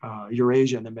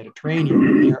Eurasia and the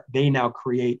Mediterranean. They now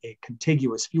create a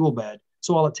contiguous fuel bed.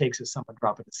 So all it takes is someone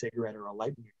dropping a cigarette or a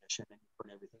lightning ignition and you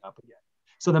burn everything up again.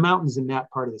 So the mountains in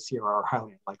that part of the Sierra are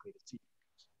highly unlikely to see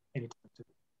anytime soon.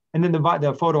 And then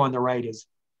the photo on the right is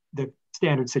the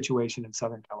standard situation in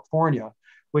Southern California,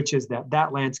 which is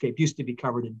that landscape used to be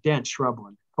covered in dense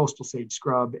shrubland, coastal sage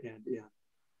scrub, and in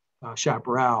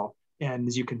chaparral. And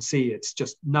as you can see, it's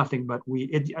just nothing but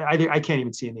I can't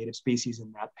even see a native species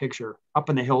in that picture. Up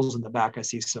in the hills in the back, I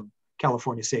see some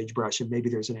California sagebrush, and maybe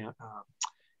there's a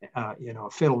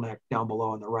fiddleneck down below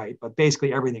on the right. But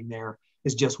basically everything there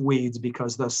is just weeds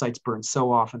because those sites burn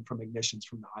so often from ignitions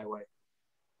from the highway.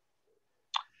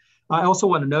 I also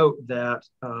want to note that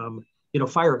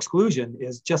fire exclusion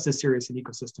is just as serious an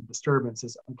ecosystem disturbance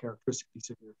as uncharacteristically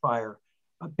severe fire.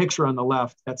 A picture on the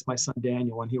left, that's my son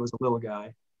Daniel when he was a little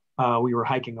guy. We were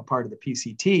hiking a part of the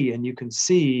PCT, and you can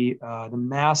see the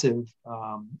massive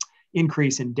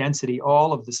increase in density.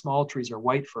 All of the small trees are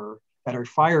white fir that are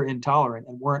fire intolerant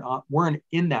and weren't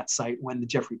in that site when the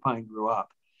Jeffrey pine grew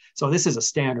up. So this is a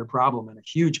standard problem in a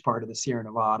huge part of the Sierra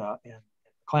Nevada, and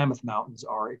Klamath Mountains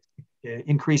are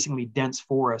increasingly dense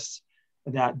forests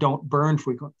that don't burn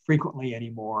frequently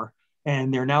anymore.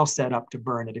 And they're now set up to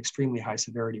burn at extremely high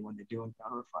severity when they do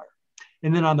encounter a fire.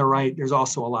 And then on the right, there's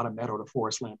also a lot of meadow to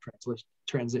forest land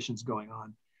transitions going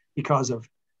on because of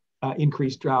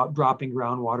increased drought. Dropping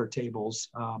groundwater tables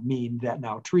mean that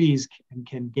now trees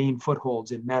can gain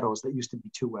footholds in meadows that used to be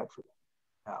too wet for them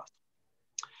in the past.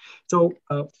 So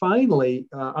finally,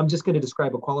 I'm just going to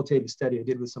describe a qualitative study I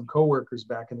did with some coworkers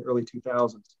back in the early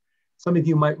 2000s. Some of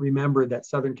you might remember that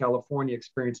Southern California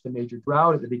experienced a major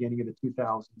drought at the beginning of the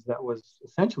 2000s. That was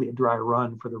essentially a dry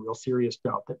run for the real serious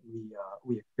drought that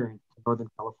we experienced in Northern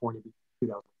California between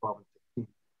 2012 and 2016.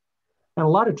 And a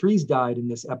lot of trees died in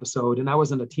this episode, and I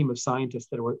was on a team of scientists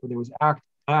that was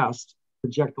asked to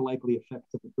project the likely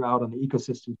effects of the drought on the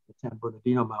ecosystems of the San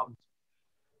Bernardino Mountains.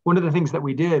 One of the things that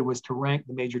we did was to rank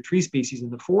the major tree species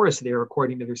in the forest there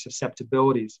according to their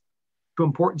susceptibilities to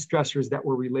important stressors that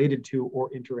were related to or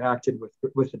interacted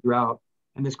with the drought.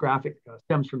 And this graphic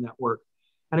stems from that work.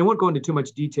 And I won't go into too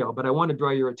much detail, but I want to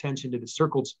draw your attention to the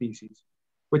circled species,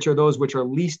 which are those which are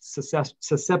least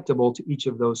susceptible to each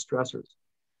of those stressors.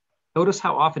 Notice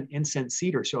how often incense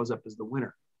cedar shows up as the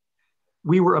winner.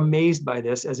 We were amazed by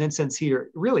this, as incense cedar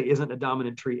really isn't a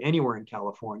dominant tree anywhere in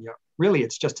California. Really,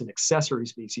 it's just an accessory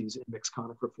species in mixed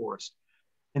conifer forest.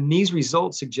 And these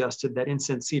results suggested that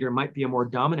incense cedar might be a more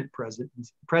dominant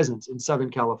presence in Southern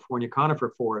California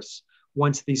conifer forests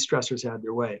once these stressors had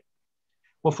their way.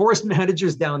 Well, forest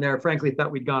managers down there, frankly,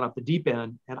 thought we'd gone off the deep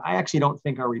end. And I actually don't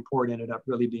think our report ended up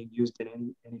really being used in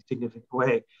any significant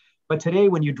way. But today,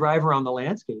 when you drive around the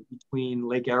landscape between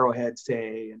Lake Arrowhead,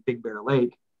 say, and Big Bear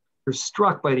Lake, you're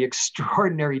struck by the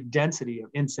extraordinary density of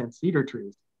incense cedar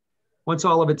trees. Once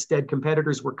all of its dead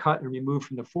competitors were cut and removed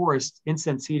from the forest,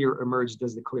 incense cedar emerged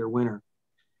as the clear winner.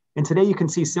 And today you can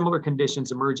see similar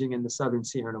conditions emerging in the southern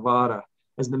Sierra Nevada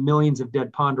as the millions of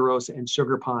dead ponderosa and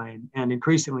sugar pine and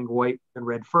increasingly white and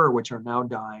red fir, which are now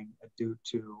dying due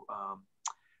to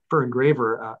fir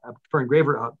engraver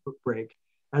outbreak,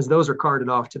 as those are carted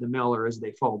off to the mill or as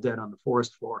they fall dead on the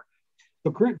forest floor. The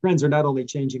current trends are not only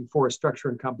changing forest structure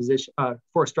and composition,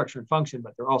 forest structure and function,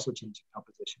 but they're also changing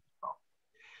composition as well.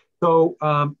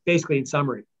 So basically, in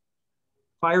summary,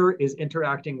 fire is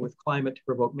interacting with climate to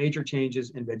provoke major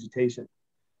changes in vegetation.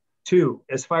 2,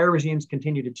 as fire regimes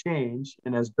continue to change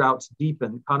and as droughts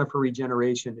deepen, conifer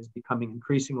regeneration is becoming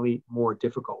increasingly more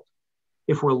difficult.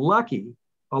 If we're lucky,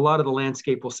 a lot of the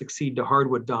landscape will succeed to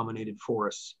hardwood-dominated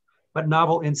forests, but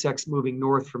novel insects moving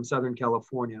north from Southern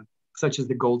California, such as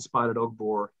the gold-spotted oak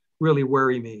borer, really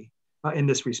worry me in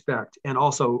this respect, and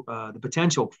also the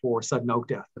potential for sudden oak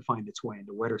death to find its way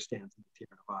into wetter stands in the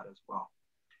Sierra Nevada as well.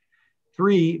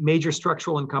 3, major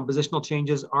structural and compositional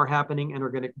changes are happening and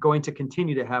are going to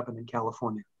continue to happen in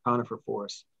California conifer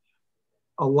forests.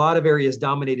 A lot of areas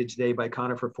dominated today by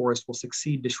conifer forests will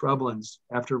succeed to shrublands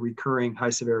after recurring high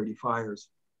severity fires.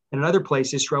 And in other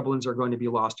places, shrublands are going to be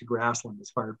lost to grassland as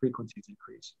fire frequencies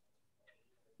increase.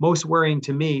 Most worrying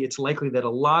to me, it's likely that a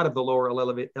lot of the lower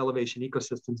elevation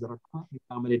ecosystems that are currently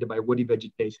dominated by woody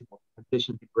vegetation will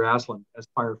transition to grassland as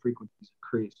fire frequencies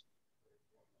increase.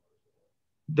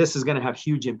 This is going to have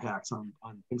huge impacts on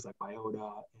things like biota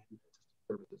and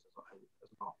services as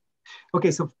well.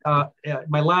 Okay, so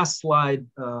my last slide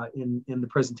in the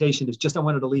presentation is just I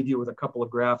wanted to leave you with a couple of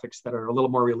graphics that are a little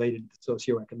more related to the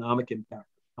socioeconomic impact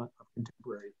of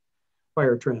contemporary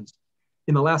fire trends.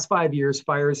 In the last 5 years,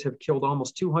 fires have killed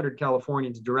almost 200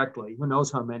 Californians directly. Who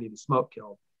knows how many the smoke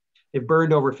killed? They've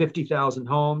burned over 50,000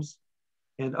 homes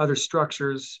and other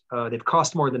structures. They've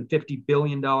cost more than $50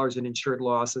 billion in insured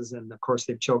losses. And of course,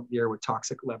 they've choked the air with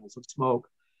toxic levels of smoke.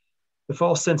 The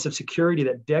false sense of security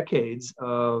that decades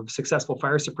of successful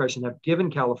fire suppression have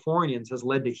given Californians has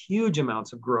led to huge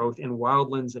amounts of growth in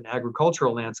wildlands and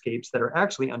agricultural landscapes that are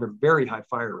actually under very high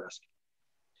fire risk.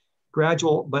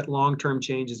 Gradual but long-term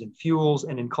changes in fuels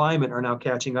and in climate are now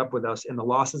catching up with us, and the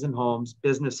losses in homes,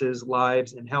 businesses,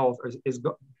 lives, and health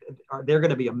they're going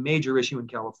to be a major issue in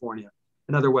California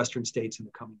and other Western states in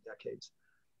the coming decades.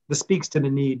 This speaks to the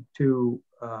need to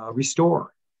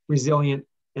restore resilient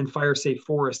and fire-safe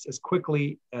forests as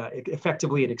quickly,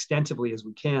 effectively, and extensively as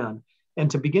we can, and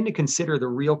to begin to consider the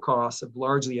real costs of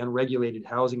largely unregulated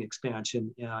housing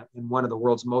expansion in one of the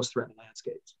world's most threatened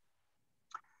landscapes.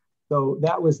 So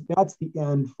that's the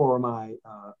end for my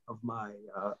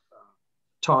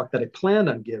talk that I planned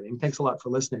on giving. Thanks a lot for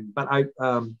listening. But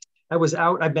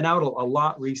I've been out a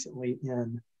lot recently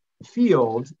in the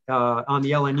field on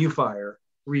the LNU fire.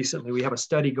 Recently, we have a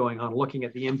study going on looking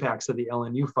at the impacts of the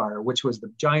LNU fire, which was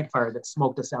the giant fire that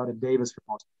smoked us out in Davis for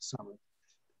most of the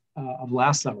summer, of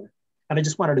last summer. And I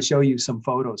just wanted to show you some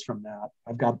photos from that.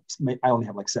 I only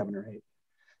have like 7 or 8.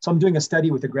 So I'm doing a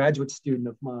study with a graduate student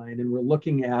of mine, and we're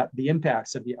looking at the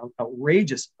impacts of the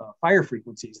outrageous fire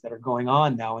frequencies that are going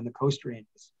on now in the coast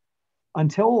ranges.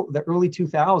 Until the early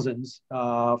 2000s,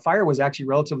 fire was actually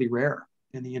relatively rare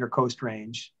in the Intercoast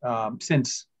Range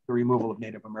since the removal of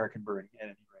Native American burning at any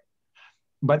rate.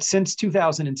 But since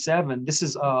 2007, this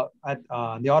is at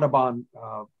the Audubon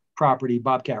property,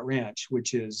 Bobcat Ranch,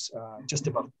 which is just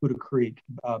above Buda Creek.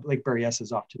 Lake Berryessa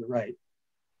is off to the right.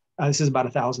 This is about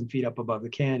 1,000 feet up above the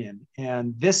canyon.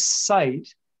 And this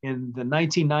site in the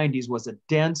 1990s was a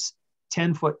dense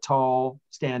 10-foot tall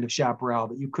stand of chaparral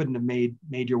that you couldn't have made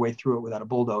your way through it without a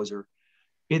bulldozer.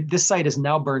 This site has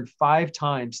now burned 5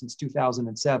 times since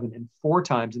 2007 and 4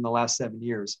 times in the last 7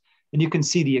 years. And you can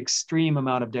see the extreme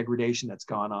amount of degradation that's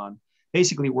gone on.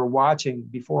 Basically, we're watching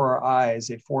before our eyes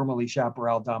a formerly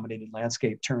chaparral-dominated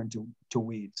landscape turn to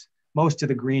weeds. Most of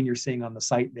the green you're seeing on the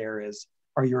site there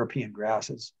are European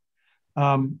grasses.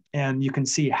 And you can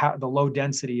see how the low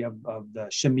density of the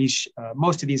chamise,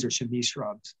 most of these are chamise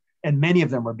shrubs, and many of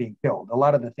them are being killed. A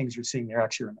lot of the things you're seeing there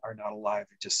actually are not alive.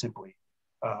 They're just simply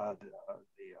the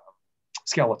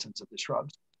skeletons of the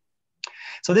shrubs.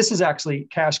 So this is actually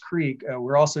Cache Creek.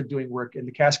 We're also doing work in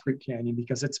the Cache Creek Canyon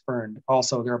because it's burned.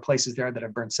 Also, there are places there that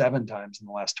have burned 7 times in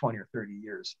the last 20 or 30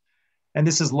 years. And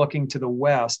this is looking to the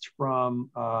west from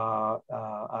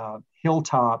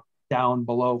Hilltop down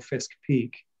below Fisk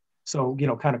Peak. So,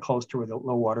 kind of close to where the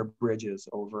low water bridge is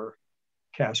over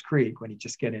Cache Creek when you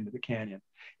just get into the canyon.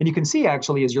 And you can see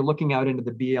actually, as you're looking out into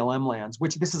the BLM lands,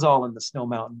 which this is all in the Snow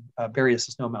Mountain,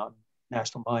 Berryessa Snow Mountain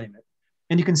National Monument.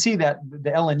 And you can see that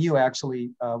the LNU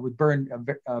actually would burn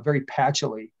very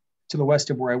patchily to the west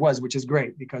of where I was, which is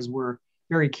great because we're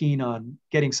very keen on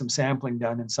getting some sampling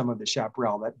done in some of the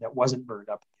chaparral that wasn't burned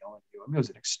up in the LNU. I mean, it was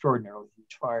an extraordinarily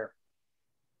huge fire.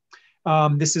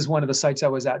 This is one of the sites I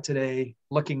was at today,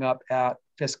 looking up at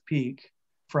Fisk Peak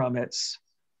from its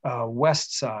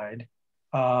west side.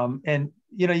 And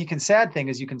sad thing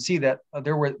is you can see that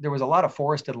there was a lot of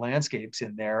forested landscapes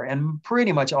in there, and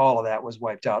pretty much all of that was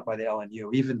wiped out by the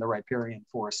LNU. Even the riparian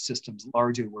forest systems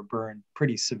largely were burned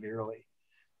pretty severely.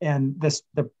 And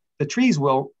the trees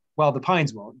will well, the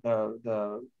pines won't.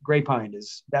 The gray pine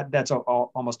that's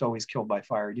almost always killed by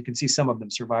fire. You can see some of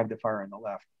them survive the fire on the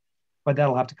left, but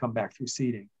that'll have to come back through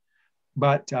seeding.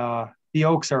 But the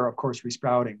oaks are, of course,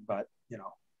 resprouting, but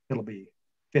it'll be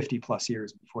 50 plus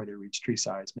years before they reach tree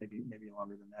size, maybe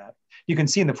longer than that. You can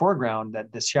see in the foreground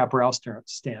that this chaparral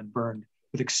stand burned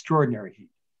with extraordinary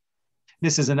heat.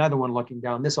 This is another one looking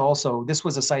down. This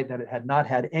was a site that had not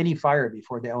had any fire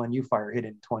before the LNU fire hit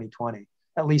in 2020,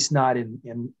 at least not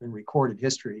in recorded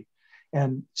history.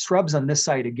 And shrubs on this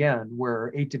site again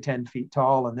were 8 to 10 feet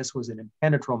tall, and this was an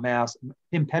impenetrable mass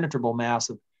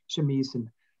of chamise and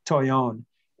toyon.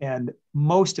 And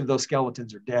most of those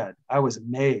skeletons are dead. I was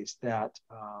amazed that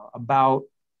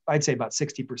I'd say about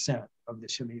 60% of the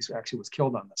chamise actually was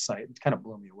killed on the site. It kind of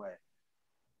blew me away.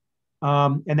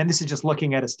 And then this is just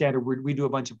looking at a standard where we do a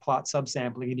bunch of plot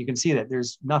subsampling, and you can see that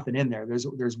there's nothing in there.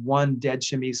 There's one dead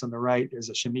chamise on the right. There's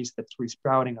a chamise that's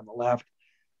resprouting on the left,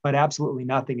 but absolutely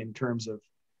nothing in terms of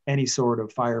any sort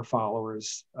of fire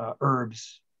followers,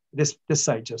 herbs. This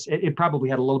site it probably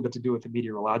had a little bit to do with the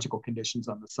meteorological conditions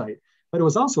on the site, but it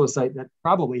was also a site that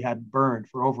probably hadn't burned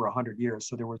for over 100 years.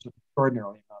 So there was an extraordinary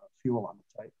amount of fuel on the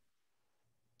site.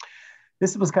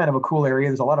 This was kind of a cool area.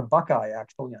 There's a lot of buckeye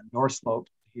actually on north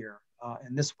slopes here.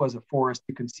 And this was a forest.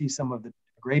 You can see some of the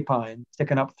gray pine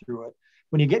sticking up through it.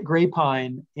 When you get gray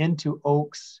pine into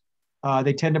oaks,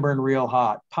 they tend to burn real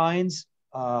hot. Pines,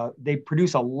 they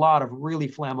produce a lot of really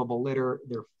flammable litter.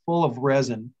 They're full of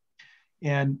resin.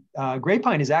 And gray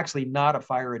pine is actually not a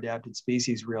fire-adapted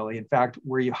species, really. In fact,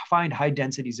 where you find high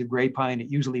densities of gray pine, it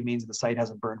usually means the site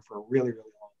hasn't burned for a really,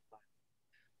 really long time.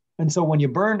 And so when you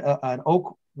burn an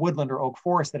oak woodland or oak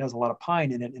forest that has a lot of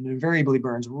pine in it, and invariably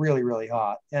burns really, really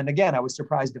hot. And again, I was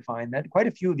surprised to find that quite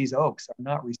a few of these oaks are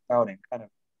not resprouting, kind of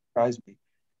surprised me.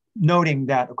 Noting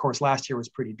that, of course, last year was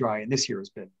pretty dry, and this year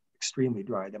has been extremely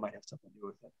dry. That might have something to do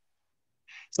with it.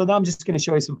 So now I'm just going to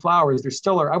show you some flowers. There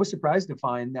still are, I was surprised to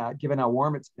find that, given how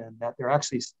warm it's been, that there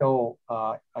actually still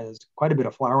is quite a bit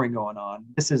of flowering going on.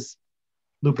 This is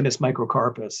Lupinus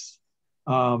microcarpus,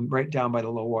 right down by the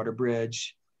low water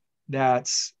bridge.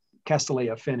 That's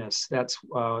Castanea finis. That's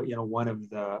one of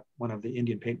the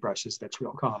Indian paintbrushes that's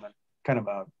real common, kind of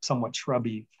a somewhat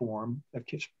shrubby form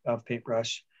of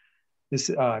paintbrush. This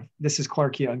is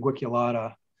Clarkia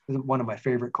unguiculata. One of my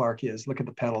favorite Clarkias. Look at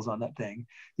the petals on that thing.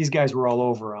 These guys were all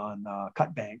over on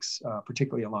cut banks,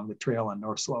 particularly along the trail on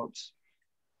north slopes.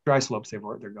 Dry slopes, they're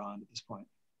gone at this point.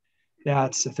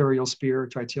 That's Ethereal Spear,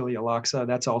 Tritilia loxa.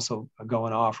 That's also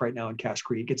going off right now in Cache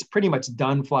Creek. It's pretty much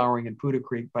done flowering in Puda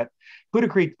Creek, but Puda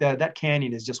Creek, that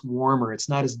canyon is just warmer. It's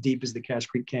not as deep as the Cache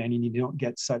Creek Canyon. You don't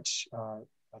get such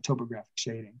topographic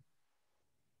shading.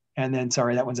 And then,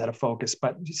 sorry, that one's out of focus,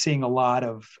 but seeing a lot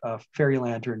of fairy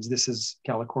lanterns. This is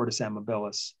Calicortus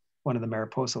amabilis, one of the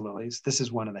Mariposa lilies. This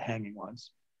is one of the hanging ones.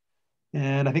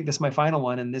 And I think this is my final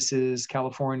one, and this is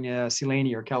California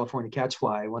Silene, or California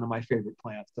catchfly, one of my favorite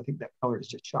plants. I think that color is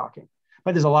just shocking.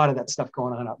 But there's a lot of that stuff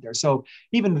going on out there. So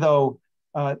even though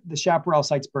the chaparral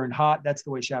sites burn hot, that's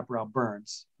the way chaparral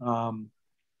burns.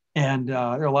 And there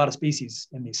are a lot of species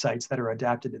in these sites that are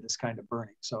adapted to this kind of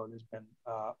burning. So there's been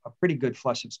a pretty good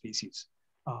flush of species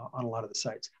on a lot of the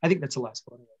sites. I think that's the last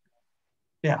photo.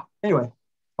 Yeah, anyway,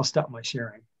 I'll stop my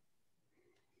sharing.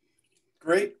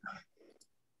 Great.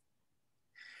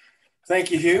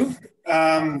 Thank you, Hugh.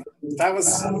 That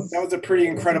was a pretty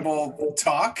incredible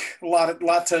talk. A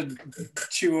lot to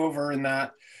chew over in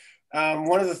that.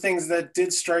 One of the things that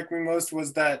did strike me most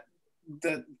was that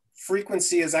the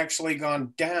frequency has actually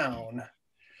gone down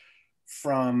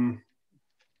from,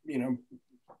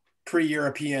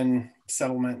 pre-European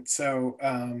settlement. So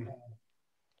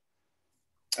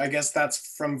I guess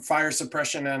that's from fire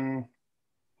suppression and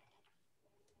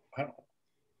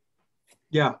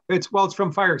Yeah, it's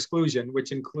from fire exclusion,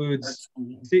 which includes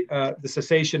the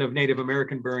cessation of Native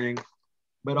American burning,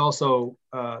 but also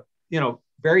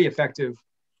very effective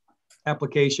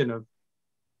application of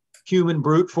human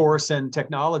brute force and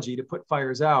technology to put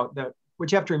fires out. That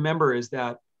what you have to remember is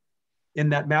that in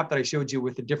that map that I showed you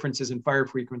with the differences in fire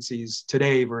frequencies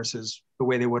today versus the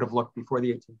way they would have looked before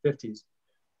the 1850s,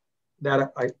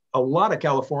 that a lot of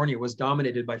California was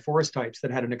dominated by forest types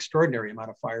that had an extraordinary amount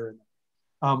of fire in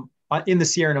them. In the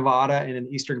Sierra Nevada and in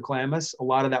eastern Klamath, a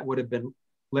lot of that would have been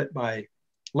lit by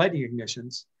lightning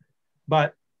ignitions.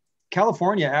 But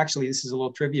California, actually, this is a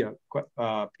little trivia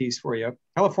piece for you.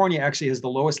 California actually has the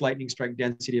lowest lightning strike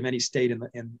density of any state in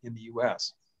the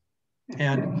US.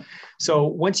 And so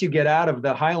once you get out of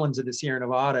the highlands of the Sierra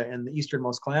Nevada and the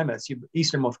easternmost Klamath, you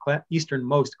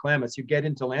get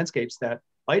into landscapes that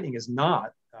lightning is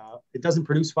not, it doesn't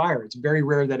produce fire. It's very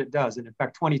rare that it does. And in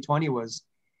fact, 2020 was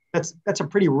that's a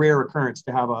pretty rare occurrence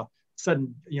to have a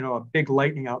sudden, a big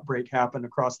lightning outbreak happen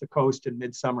across the coast in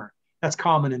midsummer. That's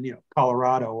common in,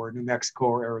 Colorado or New Mexico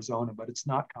or Arizona, but it's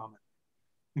not common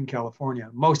in California.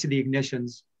 Most of the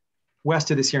ignitions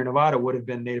west of the Sierra Nevada would have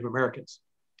been Native Americans.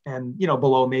 And,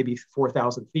 below maybe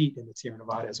 4,000 feet in the Sierra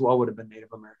Nevada as well would have been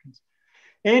Native Americans.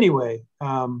 Anyway,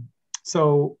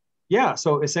 so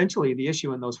essentially the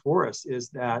issue in those forests is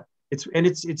that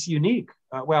it's unique.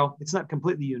 Well, it's not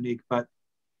completely unique, but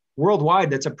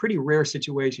worldwide, that's a pretty rare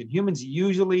situation. Humans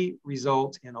usually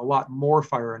result in a lot more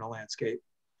fire in a landscape.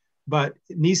 But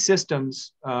in these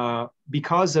systems,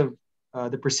 because of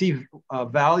the perceived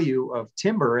value of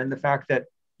timber and the fact that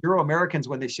Euro-Americans,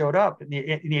 when they showed up in the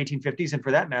 1850s, and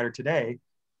for that matter today,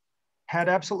 had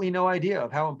absolutely no idea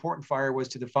of how important fire was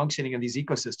to the functioning of these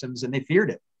ecosystems, and they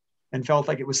feared it and felt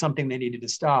like it was something they needed to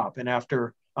stop. And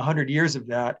after 100 years of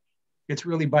that, it's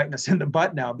really biting us in the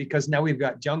butt now, because now we've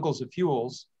got jungles of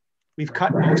fuels. We've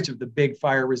cut most of the big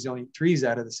fire resilient trees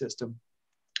out of the system.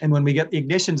 And when we get the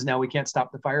ignitions now, we can't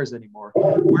stop the fires anymore.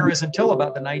 Whereas until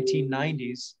about the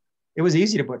 1990s, it was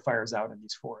easy to put fires out in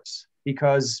these forests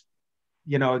because,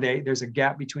 there's a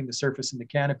gap between the surface and the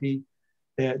canopy.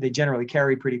 They generally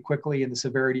carry pretty quickly and the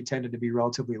severity tended to be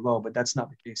relatively low, but that's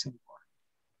not the case anymore.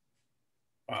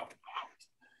 Wow.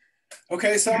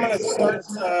 Okay, so I'm going to start,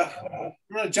 I'm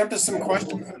going to jump to some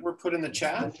questions that were put in the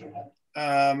chat.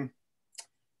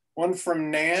 One from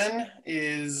Nan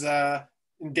is,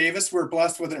 in Davis, we're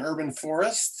blessed with an urban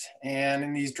forest, and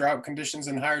in these drought conditions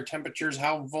and higher temperatures,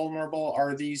 how vulnerable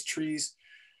are these trees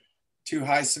to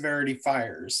high severity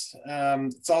fires?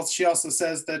 She also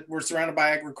says that we're surrounded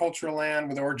by agricultural land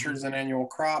with orchards and annual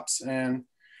crops, and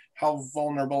how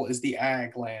vulnerable is the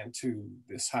ag land to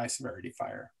this high severity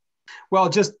fire? Well,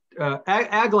 just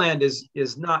ag land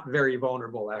is not very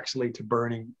vulnerable actually to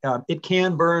burning. It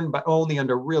can burn, but only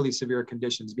under really severe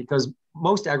conditions, because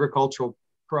most agricultural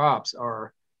crops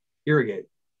are irrigated,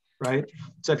 right?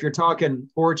 So if you're talking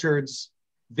orchards,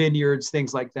 vineyards,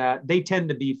 things like that, they tend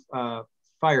to be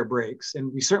fire breaks.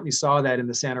 And we certainly saw that in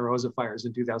the Santa Rosa fires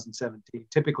in 2017.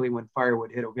 Typically when fire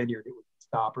would hit a vineyard, it would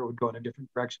stop or it would go in a different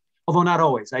direction. Although not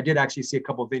always. I did actually see a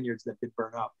couple of vineyards that did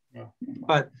burn up. Yeah.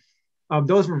 But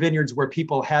those were vineyards where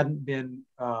people hadn't been,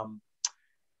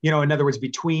 in other words,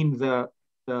 between the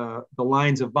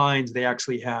lines of vines, they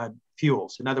actually had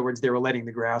fuels. In other words, they were letting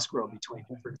the grass grow between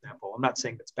them, for example. I'm not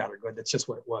saying that's bad or good. That's just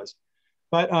what it was.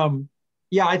 But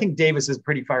I think Davis is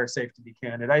pretty fire safe to be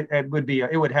candid.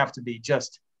 It would have to be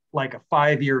just like a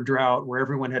 5-year drought where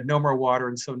everyone had no more water.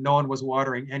 And so no one was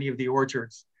watering any of the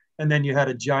orchards. And then you had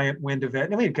a giant wind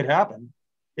event. I mean, it could happen.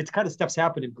 It's kind of stuff's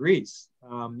happened in Greece,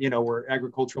 where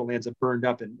agricultural lands have burned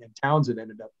up and towns have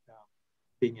ended up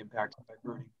being impacted by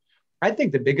burning. I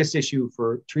think the biggest issue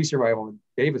for tree survival in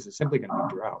Davis is simply going to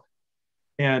be drought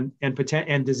and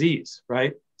disease,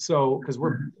 right? So, because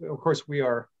we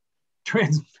are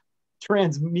transporting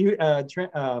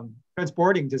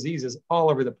diseases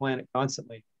all over the planet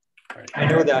constantly. Right. I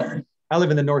know that I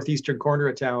live in the northeastern corner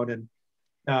of town, and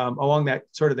along that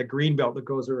sort of the green belt that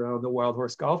goes around the Wild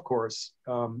Horse Golf Course,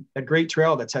 a great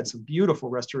trail that's had some beautiful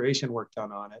restoration work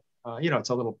done on it. It's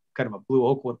a little kind of a blue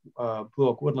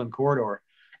oak woodland corridor.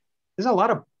 There's a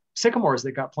lot of sycamores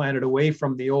that got planted away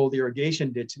from the old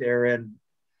irrigation ditch there, and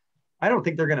I don't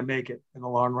think they're going to make it in the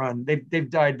long run. They've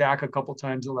died back a couple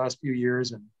times the last few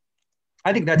years, and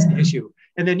I think that's the issue.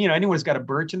 And then, anyone who's got a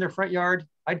birch in their front yard,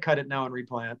 I'd cut it now and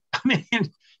replant. I mean,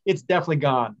 it's definitely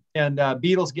gone. And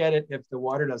beetles get it if the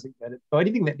water doesn't get it. So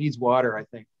anything that needs water, I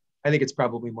think it's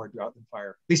probably more drought than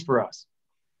fire, at least for us.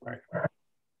 Right.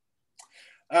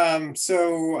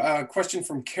 Question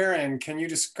from Karen, can you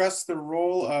discuss the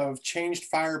role of changed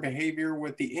fire behavior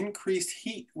with the increased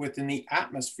heat within the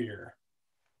atmosphere?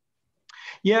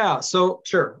 Yeah, so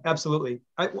sure, absolutely.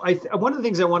 One of the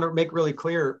things I want to make really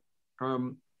clear,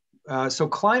 so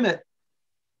climate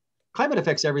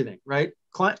affects everything, right?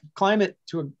 Climate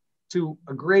to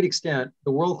a great extent,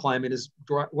 the world climate is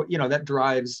that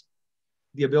drives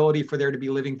the ability for there to be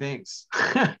living things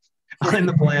on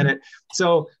the planet.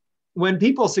 So when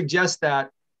people suggest that,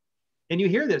 and you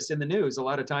hear this in the news a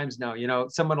lot of times now,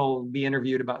 someone will be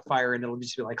interviewed about fire and it'll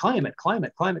just be like climate.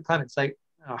 It's like,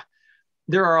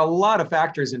 there are a lot of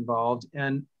factors involved.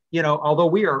 And, although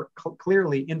we are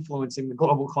clearly influencing the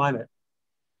global climate,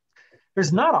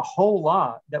 there's not a whole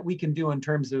lot that we can do in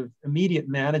terms of immediate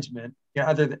management,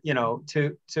 other than,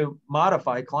 to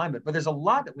modify climate, but there's a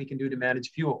lot that we can do to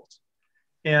manage fuels.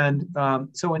 And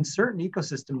so in certain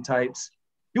ecosystem types,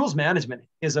 fuels management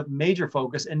is a major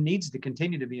focus and needs to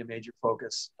continue to be a major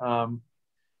focus.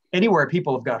 Anywhere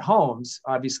people have got homes,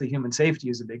 obviously human safety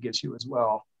is a big issue as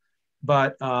well.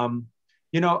 But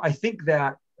I think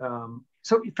that,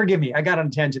 so forgive me, I got on a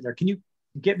tangent there. Can you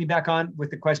get me back on with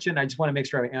the question? I just want to make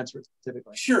sure I answer it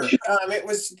specifically. Sure. It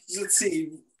was, let's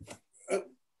see. Oh,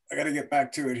 I got to get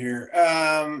back to it here.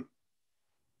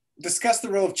 Discuss the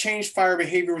role of changed fire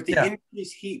behavior with the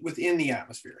increased heat within the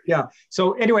atmosphere. Yeah.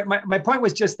 So anyway, my point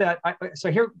was just that,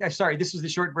 sorry, this was the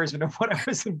short version of what I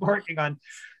was embarking on,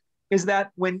 is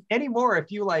that when anymore,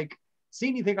 if you like see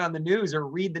anything on the news or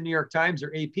read the New York Times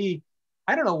or AP,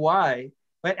 I don't know why,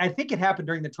 but I think it happened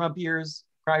during the Trump years,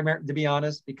 to be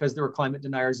honest, because there were climate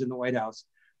deniers in the White House.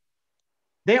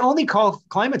 They only call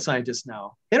climate scientists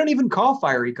now. They don't even call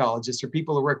fire ecologists or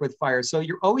people who work with fire. So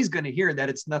you're always going to hear that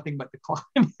it's nothing but the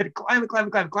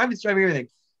climate's driving everything.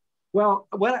 Well,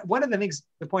 one of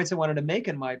the points I wanted to make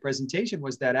in my presentation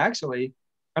was that actually,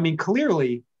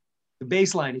 clearly the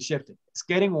baseline is shifting. It's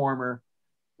getting warmer.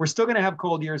 We're still going to have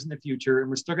cold years in the future, and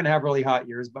we're still going to have really hot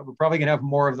years, but we're probably going to have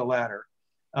more of the latter.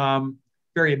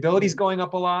 Variability is going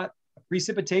up a lot.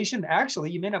 Precipitation, actually,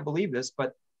 you may not believe this,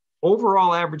 but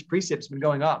overall average precip's been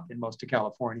going up in most of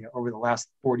California over the last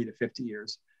 40 to 50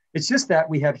 years. It's just that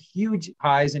we have huge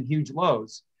highs and huge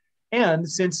lows. And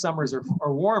since summers are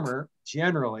warmer,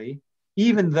 generally,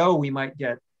 even though we might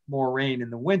get more rain in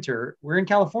the winter, we're in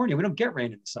California, we don't get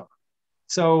rain in the summer.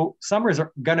 So summers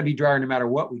are going to be drier no matter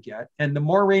what we get. And the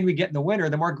more rain we get in the winter,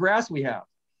 the more grass we have.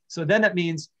 So then that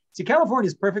means, California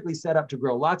is perfectly set up to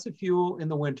grow lots of fuel in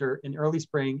the winter and early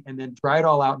spring, and then dry it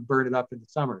all out and burn it up in the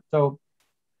summer. So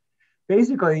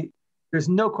basically, there's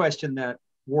no question that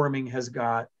warming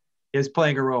is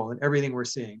playing a role in everything we're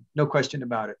seeing. No question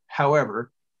about it. However,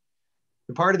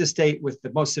 the part of the state with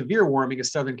the most severe warming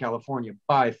is Southern California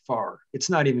by far. It's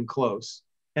not even close.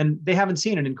 And they haven't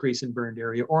seen an increase in burned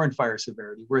area or in fire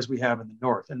severity, whereas we have in the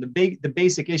north. And the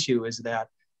basic issue is that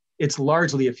it's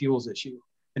largely a fuels issue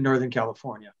in Northern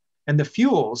California. And the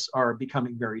fuels are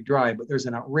becoming very dry, but there's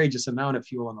an outrageous amount of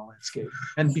fuel in the landscape.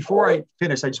 And before I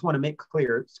finish, I just want to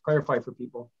clarify for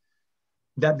people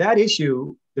that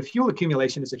issue, the fuel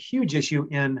accumulation, is a huge issue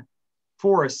in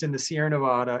forests in the Sierra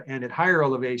Nevada and at higher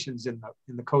elevations in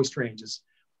the coast ranges.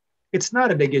 It's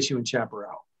not a big issue in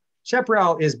Chaparral.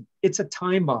 Chaparral it's a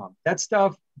time bomb. That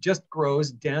stuff just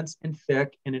grows dense and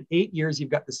thick. And in 8 years, you've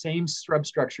got the same shrub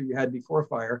structure you had before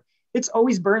fire. It's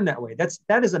always burned that way.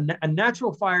 That is a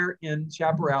natural fire in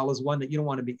Chaparral is one that you don't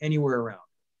want to be anywhere around.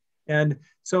 And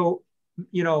so,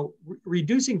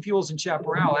 reducing fuels in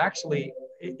Chaparral, actually,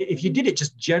 if you did it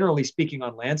just generally speaking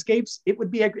on landscapes, it would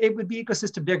be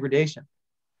ecosystem degradation.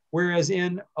 Whereas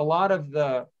in a lot of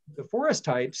the forest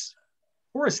types,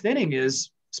 forest thinning is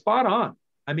spot on.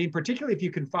 Particularly if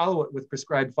you can follow it with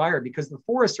prescribed fire, because the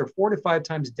forests are 4 to 5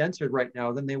 times denser right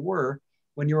now than they were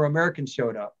when Euro-Americans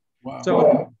showed up. Wow.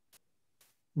 So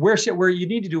where you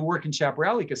need to do work in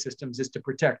chaparral ecosystems is to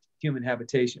protect human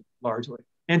habitation largely,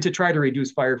 and to try to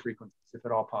reduce fire frequencies if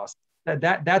at all possible.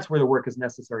 That's where the work is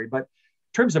necessary. But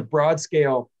in terms of broad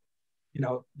scale,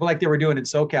 like they were doing in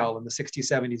SoCal in the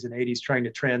 60s, 70s, and 80s, trying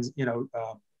to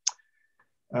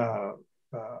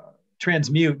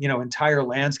transmute, entire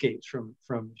landscapes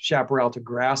from chaparral to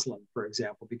grassland, for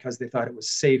example, because they thought it was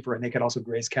safer and they could also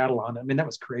graze cattle on it. That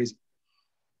was crazy.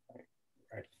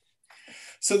 Right.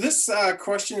 So this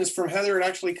question is from Heather. It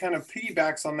actually kind of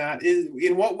piggybacks on that.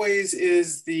 In what ways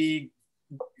is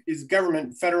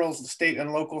government, federal, state,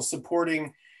 and local,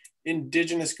 supporting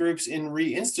indigenous groups in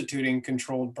reinstituting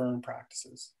controlled burn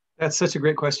practices? That's such a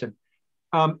great question.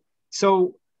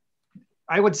 So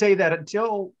I would say that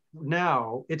until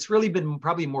now, it's really been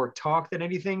probably more talk than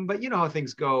anything, but you know how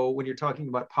things go when you're talking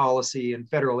about policy and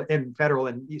federal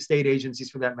and state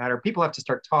agencies for that matter. People have to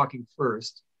start talking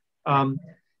first.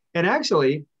 And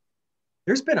actually,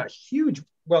 there's been a huge,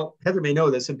 Heather may know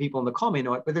this and people on the call may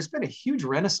know it, but there's been a huge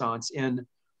renaissance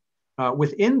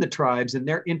within the tribes and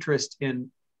their interest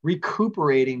in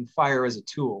recuperating fire as a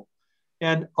tool.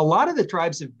 And a lot of the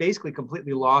tribes have basically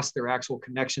completely lost their actual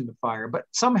connection to fire, but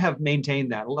some have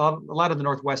maintained that. A lot of the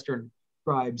Northwestern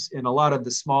tribes and a lot of the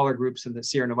smaller groups in the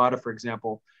Sierra Nevada, for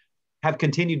example, have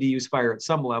continued to use fire at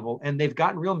some level, and they've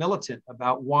gotten real militant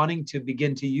about wanting to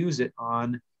begin to use it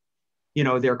on,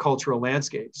 their cultural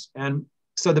landscapes. And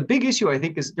so the big issue, I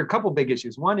think, there are a couple big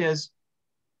issues. One is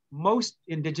most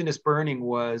indigenous burning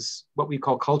was what we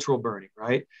call cultural burning,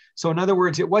 right? So in other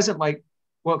words, it wasn't like,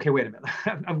 okay, wait a minute.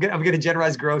 I'm going to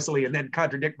generalize grossly and then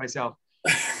contradict myself.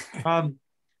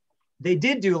 They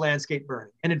did do landscape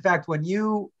burning. And in fact, when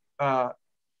you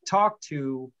talk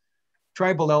to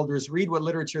tribal elders, read what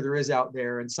literature there is out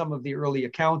there and some of the early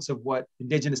accounts of what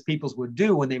indigenous peoples would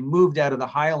do when they moved out of the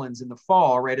highlands in the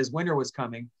fall, right, as winter was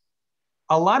coming,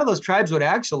 a lot of those tribes would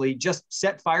actually just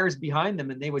set fires behind them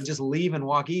and they would just leave and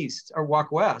walk east or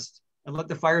walk west. and let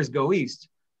the fires go east.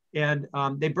 And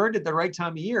they burned at the right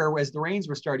time of year as the rains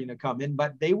were starting to come in,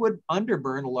 but they would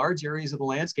underburn large areas of the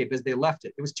landscape as they left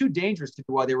it. It was too dangerous to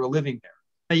do while they were living there.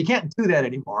 Now, you can't do that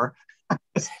anymore.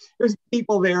 There's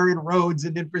people there and roads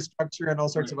and infrastructure and all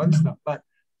sorts of other stuff, but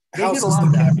they did a lot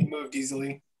of that. Can't be moved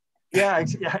easily. Yeah,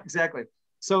 exactly.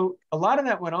 So a lot of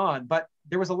that went on, but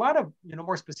there was a lot of,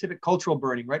 more specific cultural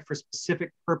burning, right, for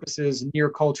specific purposes near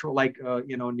cultural, like,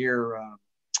 near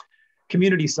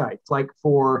community sites, like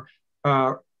for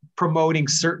promoting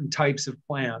certain types of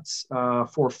plants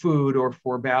for food or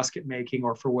for basket making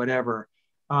or for whatever,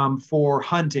 for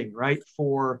hunting, right,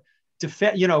 for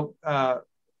defense.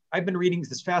 I've been reading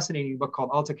this fascinating book called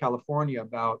Alta California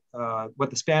about what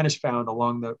the Spanish found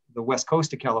along the west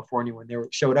coast of California when they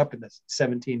showed up in the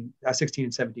 16 and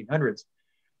 1700s.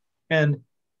 And,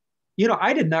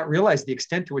 I did not realize the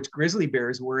extent to which grizzly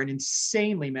bears were an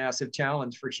insanely massive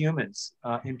challenge for humans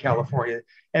in California.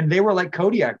 And they were like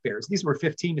Kodiak bears. These were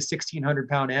 15 to 1600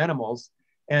 pound animals.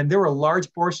 And there were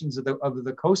large portions of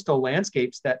the coastal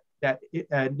landscapes that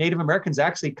Native Americans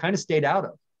actually kind of stayed out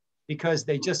of, because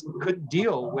they just couldn't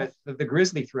deal with the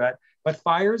grizzly threat. But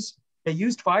they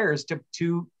used fires to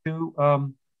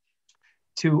open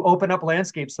up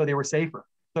landscapes so they were safer,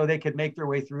 so they could make their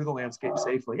way through the landscape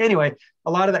safely. Anyway,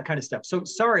 a lot of that kind of stuff. So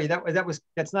sorry,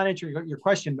 that's not answering your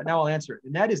question, but now I'll answer it.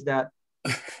 And that is that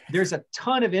there's a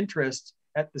ton of interest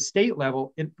at the state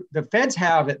level. The feds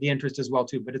have the interest as well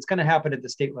too, but it's going to happen at the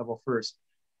state level first.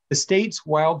 The state's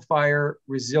wildfire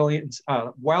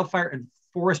and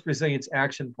Forest Resilience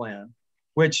Action Plan,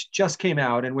 which just came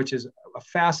out and which is a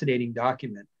fascinating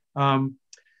document,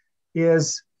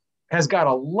 has got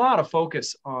a lot of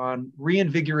focus on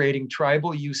reinvigorating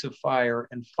tribal use of fire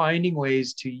and finding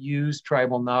ways to use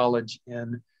tribal knowledge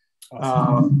in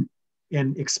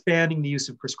expanding the use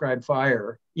of prescribed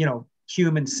fire,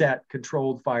 human set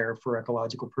controlled fire for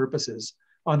ecological purposes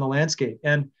on the landscape.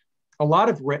 And a lot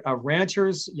of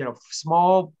ranchers,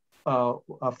 small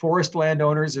forest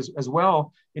landowners as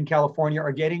well in California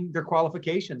are getting their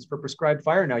qualifications for prescribed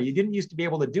fire now. You didn't used to be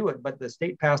able to do it, but the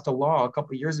state passed a law a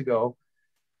couple of years ago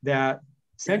that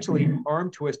essentially arm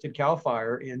twisted CAL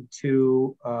FIRE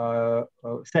into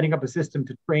setting up a system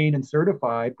to train and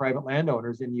certify private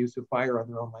landowners in use of fire on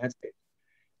their own landscape.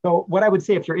 So what I would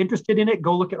say, if you're interested in it,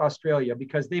 go look at Australia,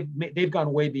 because they've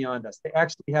gone way beyond us. They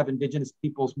actually have Indigenous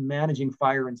peoples managing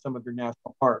fire in some of their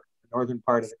national parks, the northern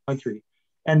part of the country.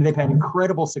 And they've had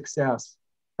incredible success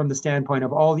from the standpoint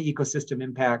of all the ecosystem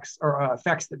impacts or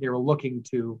effects that they were looking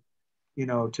to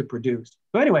produce.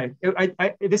 So anyway,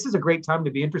 this is a great time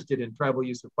to be interested in tribal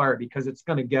use of fire, because there's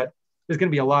going to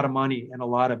be a lot of money and a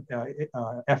lot of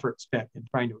effort spent in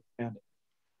trying to expand it.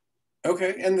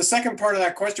 Okay, and the second part of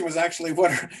that question was actually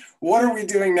what are we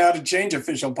doing now to change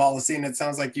official policy? And it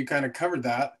sounds like you kind of covered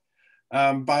that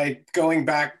by going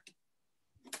back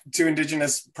to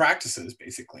Indigenous practices,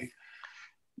 basically.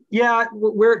 Yeah,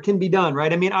 where it can be done,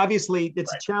 right? I mean, obviously,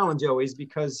 it's a challenge always,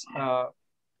 because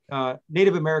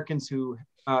Native Americans who,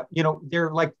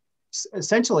 they're like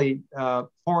essentially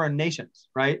foreign nations,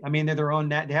 right? I mean, they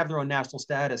have their own national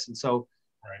status. And so,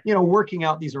 working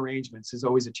out these arrangements is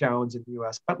always a challenge in the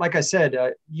US. But like I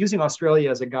said, using Australia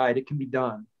as a guide, it can be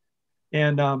done.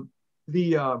 And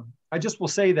I just will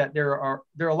say that there are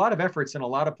a lot of efforts in a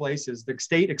lot of places. The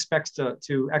state expects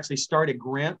to actually start a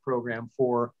grant program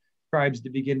for tribes to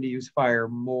begin to use fire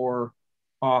more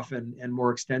often and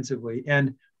more extensively.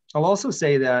 And I'll also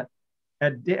say that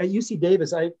at UC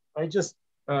Davis, I just,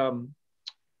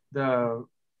 the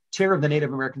chair of the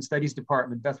Native American Studies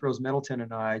Department, Beth Rose Middleton,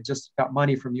 and I just got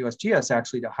money from USGS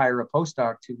actually to hire a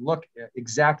postdoc to look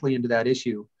exactly into that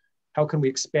issue. How can we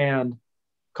expand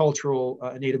cultural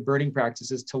native burning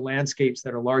practices to landscapes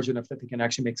that are large enough that they can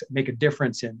actually make a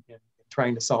difference in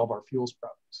trying to solve our fuels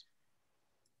problems?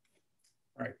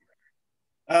 Right.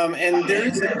 And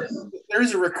there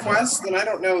is a request, and I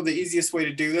don't know the easiest way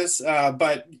to do this,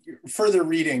 but further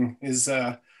reading is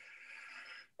a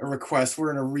request.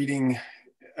 We're in a reading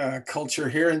culture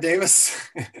here in Davis.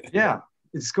 Yeah,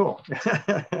 it's cool.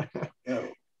 I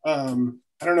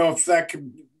don't know if that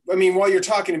could, I mean, while you're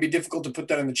talking, it'd be difficult to put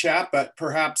that in the chat, but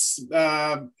perhaps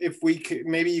if we could,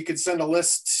 maybe you could send a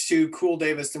list to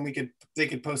LiveCoolDavis and they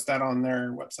could post that on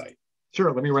their website.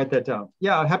 Sure, let me write that down.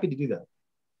 Yeah, I'm happy to do that.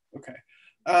 Okay.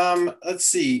 Let's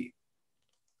see.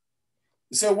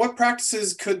 So what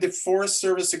practices could the Forest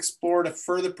Service explore to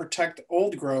further protect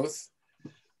old growth?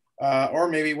 Or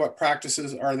maybe what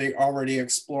practices are they already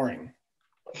exploring?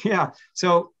 Yeah,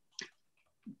 so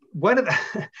one of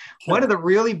the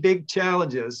really big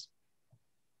challenges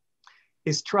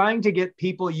is trying to get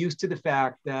people used to the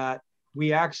fact that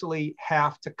we actually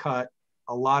have to cut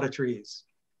a lot of trees.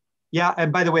 Yeah,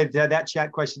 and by the way, that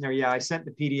chat question there, yeah, I sent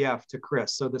the PDF to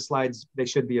Chris, so the slides, they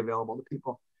should be available to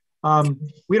people.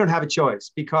 We don't have a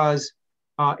choice because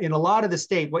in a lot of the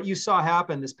state, what you saw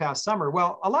happen this past summer,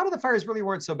 well, a lot of the fires really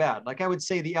weren't so bad. Like I would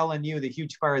say the LNU, the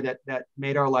huge fire that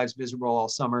made our lives miserable all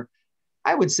summer,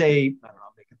 I would say, I don't know,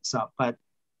 I'm making this up, but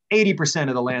 80%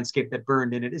 of the landscape that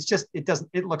burned in it,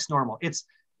 it looks normal. It's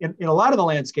in a lot of the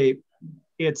landscape,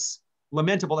 it's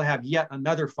lamentable to have yet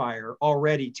another fire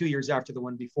already 2 years after the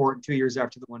one before and 2 years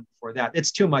after the one before that.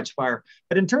 It's too much fire.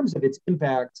 But in terms of its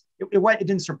impact, it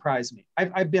didn't surprise me.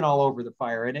 I've been all over the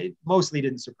fire and it mostly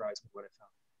didn't surprise me what I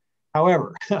found.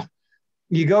 However,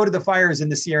 you go to the fires in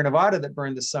the Sierra Nevada that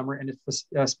burned this summer, and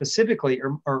specifically,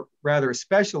 or rather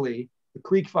especially, the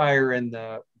Creek Fire and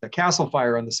the Castle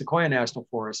Fire on the Sequoia National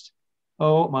Forest.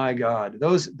 Oh my God,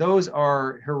 those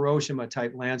are Hiroshima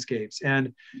type landscapes.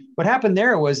 And what happened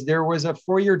there was a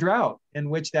 4-year drought in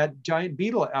which that giant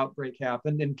beetle outbreak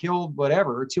happened and killed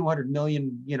whatever, 200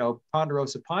 million,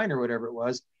 ponderosa pine or whatever it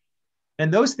was.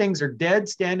 And those things are dead,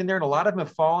 standing there, and a lot of them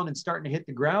have fallen and starting to hit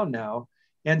the ground now.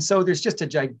 And so there's just a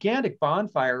gigantic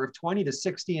bonfire of 20 to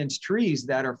 60 inch trees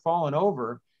that are falling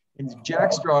over. And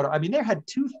jackstraw, I mean, they had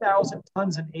 2,000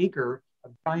 tons an acre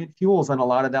of giant fuels on a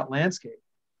lot of that landscape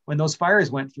when those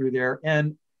fires went through there.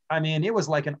 And I mean, it was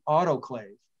like an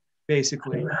autoclave,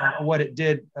 basically, what it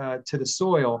did to the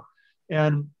soil.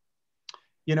 And,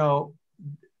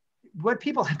 what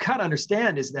people have got to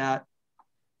understand is that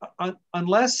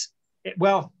unless,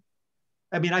 well,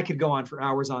 I mean, I could go on for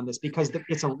hours on this because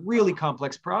it's a really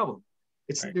complex problem.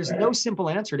 There's no simple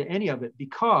answer to any of it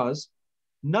because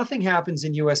nothing happens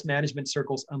in US management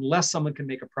circles unless someone can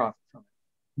make a profit from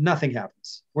it. Nothing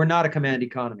happens. We're not a command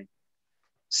economy.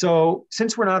 So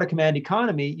since we're not a command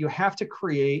economy, you have to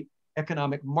create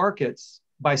economic markets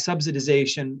by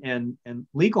subsidization and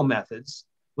legal methods,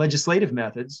 legislative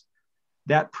methods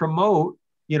that promote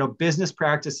business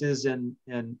practices and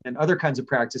other kinds of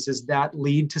practices that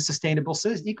lead to sustainable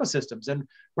ecosystems. And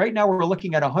right now we're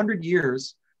looking at 100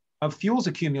 years of fuels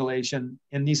accumulation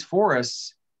in these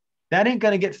forests. That ain't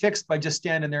going to get fixed by just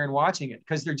standing there and watching it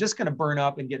because they're just going to burn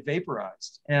up and get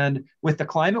vaporized. And with the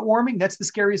climate warming, that's the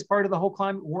scariest part of the whole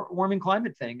warming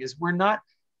climate thing is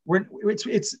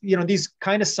it's these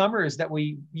kind of summers that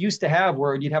we used to have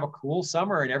where you'd have a cool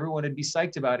summer and everyone would be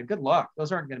psyched about it. Good luck.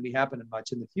 Those aren't going to be happening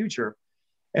much in the future.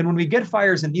 And when we get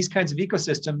fires in these kinds of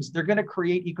ecosystems, they're going to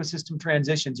create ecosystem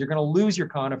transitions. You're going to lose your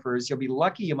conifers. You'll be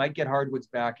lucky you might get hardwoods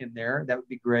back in there. That would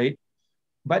be great.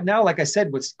 But now, like I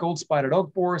said, with gold-spotted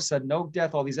oak borer, sudden oak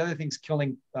death, all these other things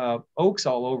killing oaks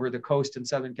all over the coast in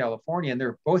Southern California, and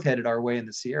they're both headed our way in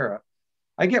the Sierra,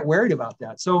 I get worried about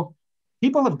that. So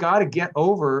people have got to get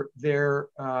over their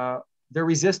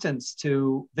resistance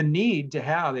to the need to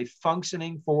have a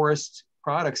functioning forest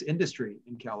products industry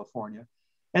in California.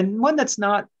 And one that's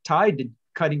not tied to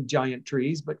cutting giant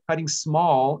trees, but cutting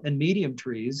small and medium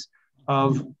trees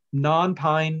of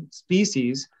non-pine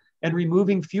species and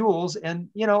removing fuels. And,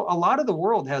 a lot of the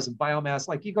world has biomass.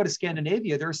 Like you go to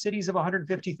Scandinavia, there are cities of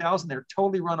 150,000 that are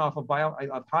totally run off of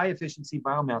high efficiency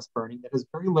biomass burning that has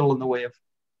very little in the way of,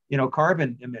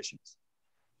 carbon emissions.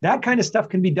 That kind of stuff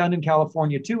can be done in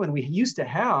California too. And we used to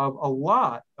have a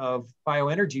lot of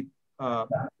bioenergy,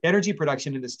 energy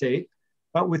production in the state,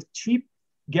 but with cheap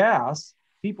gas,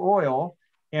 cheap oil,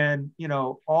 and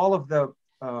all of the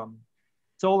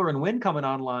solar and wind coming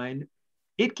online,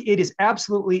 it is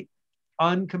absolutely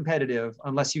uncompetitive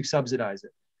unless you subsidize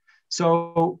it.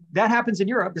 So that happens in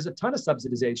Europe. There's a ton of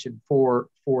subsidization for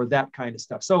that kind of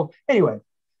stuff. So anyway,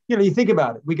 you think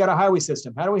about it. We got a highway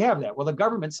system. How do we have that? Well, the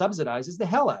government subsidizes the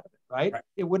hell out of it, right?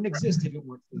 It wouldn't exist if it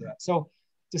weren't for that. So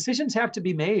decisions have to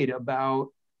be made about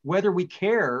whether we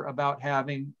care about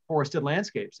having forested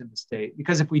landscapes in the state.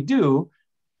 Because if we do,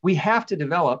 we have to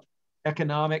develop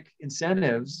economic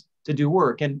incentives to do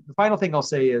work. And the final thing I'll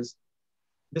say is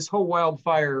this whole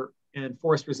wildfire and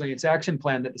forest resilience action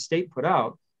plan that the state put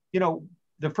out,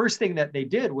 the first thing that they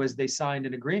did was they signed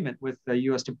an agreement with the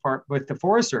U.S. Department, with the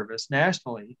Forest Service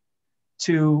nationally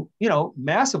to,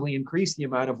 massively increase the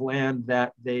amount of land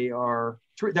that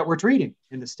that we're treating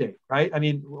in the state, right? I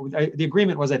mean, the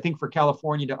agreement was, I think, for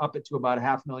California to up it to about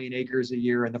 500,000 acres a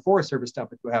year, and the Forest Service to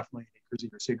up it to 500,000 acres a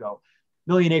year. So you go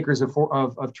 1 million acres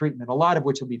of treatment, a lot of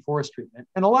which will be forest treatment,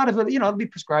 and a lot of it, it'll be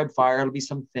prescribed fire, it'll be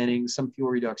some thinning, some fuel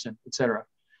reduction, et cetera.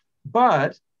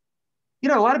 But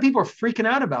a lot of people are freaking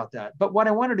out about that. But what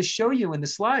I wanted to show you in the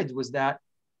slides was that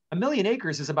 1 million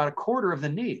acres is about a quarter of the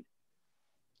need.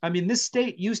 I mean, this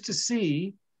state used to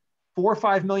see 4 or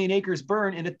 5 million acres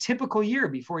burn in a typical year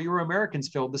before you Americans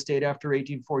filled the state after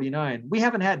 1849. We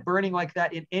haven't had burning like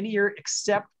that in any year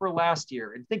except for last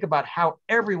year. And think about how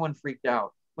everyone freaked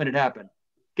out when it happened.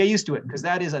 Get used to it, because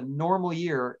that is a normal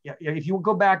year. If you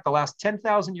go back the last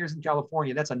 10,000 years in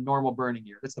California, that's a normal burning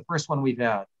year. That's the first one we've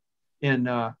had in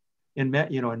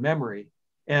memory.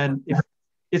 And if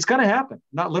it's going to happen,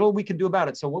 not little we can do about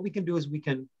it. So what we can do is we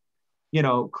can,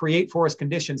 create forest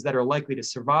conditions that are likely to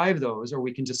survive those, or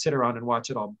we can just sit around and watch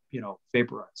it all,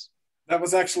 vaporize. That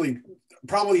was actually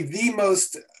probably the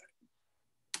most,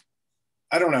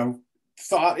 I don't know,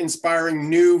 thought-inspiring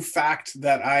new fact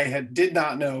that I did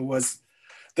not know, was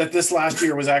that this last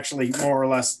year was actually more or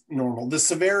less normal. The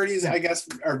severities, I guess,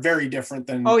 are very different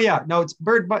than. Oh yeah, no, it's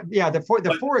bird, but yeah, the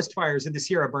forest fires in the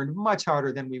Sierra burned much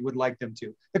harder than we would like them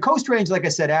to. The Coast Range, like I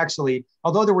said, actually,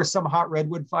 although there were some hot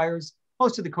redwood fires,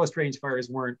 most of the Coast Range fires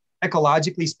weren't.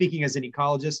 Ecologically speaking, as an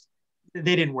ecologist,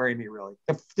 they didn't worry me really.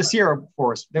 The Sierra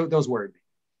forest, those worried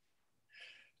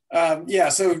me. Yeah,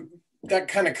 so that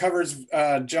kind of covers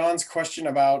John's question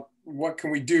about what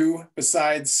can we do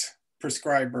besides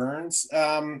prescribed burns.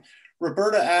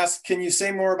 Roberta asked, can you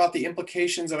say more about the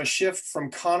implications of a shift from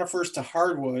conifers to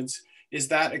hardwoods? Is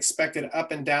that expected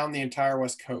up and down the entire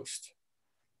West Coast?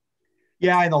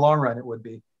 Yeah, in the long run, it would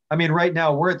be. I mean, right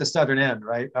now we're at the southern end,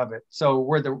 right, of it. So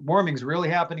where the warming's really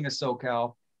happening is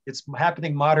SoCal. It's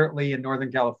happening moderately in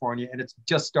Northern California, and it's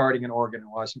just starting in Oregon and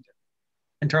Washington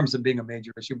in terms of being a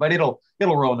major issue, but it'll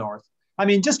roll north. I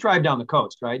mean, just drive down the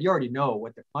coast, right? You already know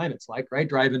what the climate's like, right?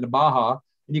 Drive into Baja,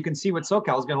 and you can see what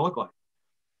SoCal is going to look like.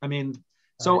 I mean,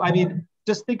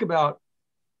 just think about,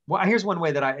 well, here's one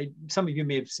way that some of you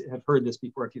may have heard this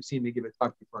before if you've seen me give a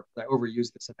talk before, because I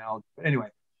overuse this analogy. But anyway,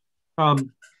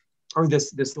 or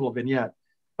this little vignette.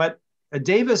 But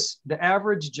Davis, the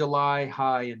average July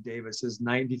high in Davis is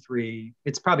 93.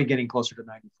 It's probably getting closer to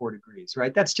 94 degrees,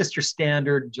 right? That's just your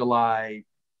standard July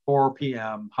 4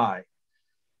 p.m. high.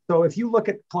 So if you look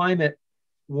at climate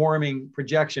warming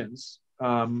projections,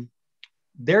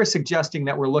 they're suggesting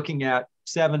that we're looking at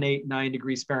 7, 8, 9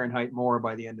 degrees Fahrenheit more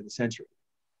by the end of the century.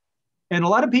 And a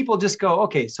lot of people just go,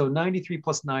 okay, so 93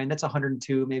 plus 9, that's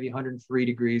 102, maybe 103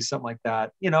 degrees, something like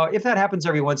that. If that happens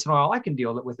every once in a while, I can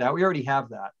deal with that. We already have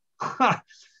that.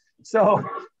 So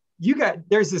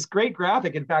there's this great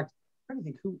graphic. In fact, I'm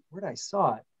trying to think where I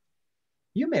saw it.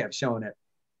 You may have shown it.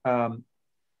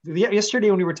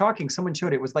 Yesterday when we were talking, someone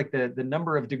showed it. It was like the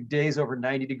number of days over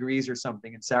 90 degrees or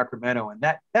something in Sacramento. And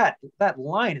that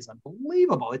line is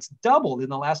unbelievable. It's doubled in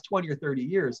the last 20 or 30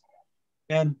 years.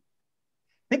 And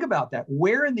think about that.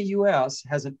 Where in the US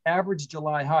has an average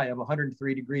July high of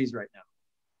 103 degrees right now?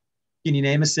 Can you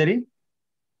name a city?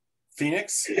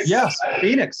 Phoenix? Yes,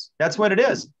 Phoenix. That's what it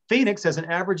is. Phoenix has an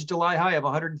average July high of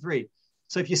 103.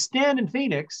 So if you stand in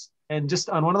Phoenix and just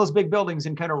on one of those big buildings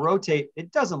and kind of rotate,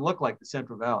 it doesn't look like the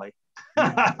Central Valley.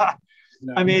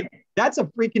 No. I mean, that's a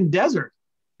freaking desert.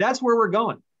 That's where we're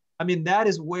going. I mean, that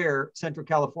is where Central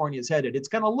California is headed. It's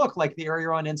going to look like the area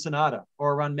around Ensenada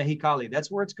or around Mexicali.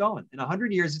 That's where it's going. In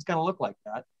 100 years, it's going to look like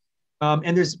that.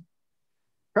 And there's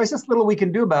precious little we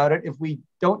can do about it if we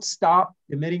don't stop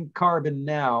emitting carbon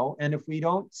now, and if we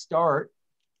don't start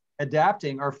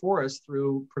adapting our forests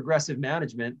through progressive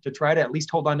management to try to at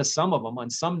least hold on to some of them on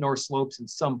some north slopes in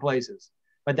some places.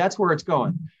 But that's where it's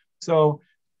going. So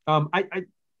I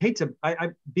hate to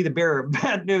be the bearer of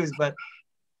bad news, but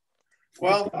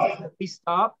we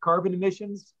stop carbon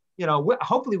emissions,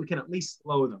 hopefully we can at least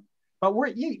slow them. But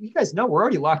you guys know we're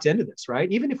already locked into this,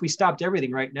 right? Even if we stopped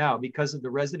everything right now because of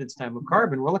the residence time of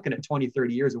carbon, we're looking at 20,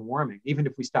 30 years of warming, even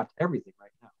if we stopped everything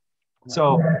right now.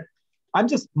 So I'm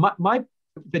just,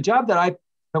 the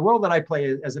role that I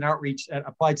play as an outreach and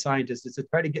applied scientist is to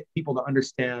try to get people to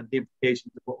understand the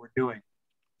implications of what we're doing.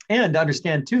 And to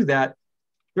understand too that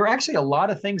there are actually a lot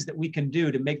of things that we can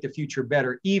do to make the future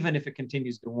better, even if it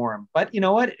continues to warm. But you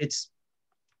know what?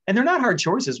 And they're not hard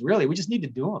choices, really. We just need to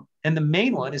do them. And the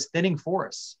main one is thinning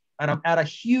forests at a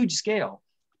huge scale.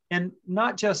 And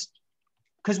not just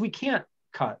because we can't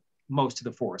cut most of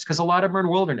the forest, because a lot of them are in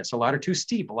wilderness. A lot are too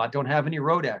steep. A lot don't have any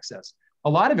road access. A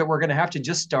lot of it, we're going to have to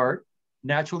just start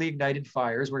naturally ignited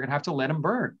fires. We're going to have to let them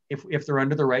burn if they're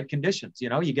under the right conditions.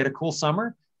 You get a cool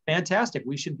summer, fantastic.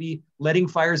 We should be letting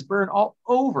fires burn all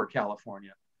over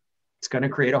California. It's going to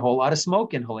create a whole lot of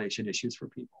smoke inhalation issues for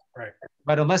people. Right.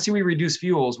 But unless we reduce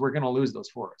fuels, we're going to lose those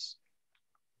forests.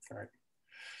 All right.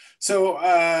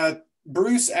 So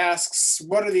Bruce asks,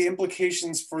 what are the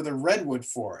implications for the redwood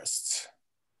forests?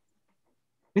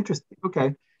 Interesting.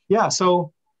 Okay. Yeah.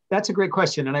 So that's a great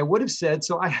question. And I would have said,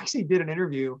 so I actually did an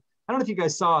interview. I don't know if you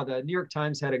guys saw, the New York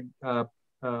Times had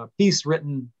a piece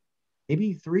written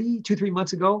maybe 3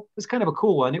 months ago. It was kind of a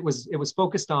cool one. It was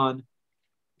focused on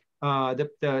the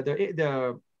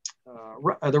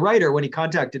writer. When he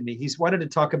contacted me, he's wanted to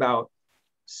talk about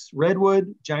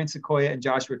redwood, giant sequoia, and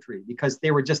Joshua tree, because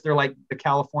they're like the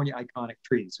California iconic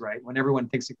trees, right? When everyone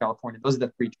thinks of California, those are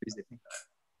the three trees they think of.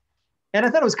 And I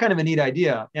thought it was kind of a neat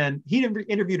idea. And he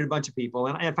interviewed a bunch of people.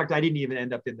 And in fact, I didn't even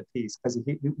end up in the piece because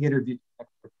he interviewed.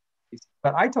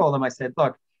 But I told him, I said,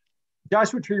 look,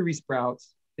 Joshua tree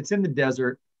resprouts. It's in the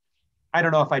desert. I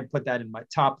don't know if I'd put that in my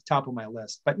top of my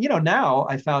list. But now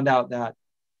I found out that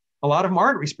a lot of them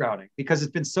aren't resprouting because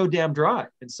it's been so damn dry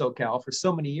in SoCal for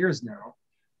so many years now.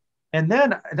 And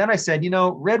then I said,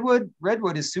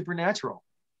 redwood is supernatural.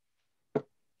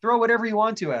 Throw whatever you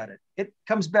want to at it. It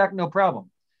comes back no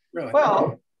problem. Really?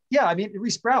 Well, yeah, I mean, it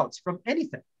resprouts from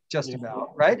anything, just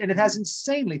about, right? And it has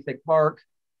insanely thick bark,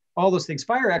 all those things.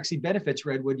 Fire actually benefits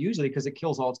redwood usually because it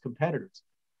kills all its competitors.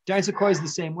 Giant sequoia is the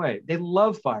same way. They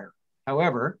love fire.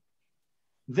 However,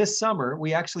 this summer,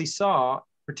 we actually saw,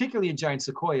 particularly in giant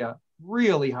sequoia,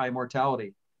 really high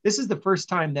mortality. This is the first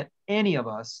time that any of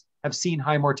us have seen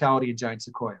high mortality in giant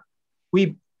sequoia.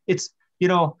 Nate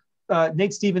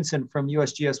Stevenson from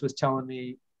USGS was telling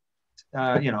me,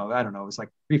 I don't know, it was like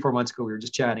 3-4 months ago, we were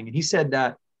just chatting. And he said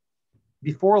that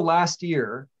before last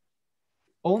year,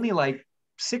 only like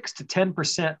 6 to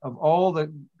 10% of all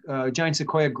the giant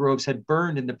sequoia groves had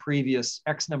burned in the previous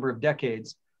X number of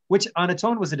decades, which on its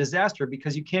own was a disaster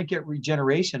because you can't get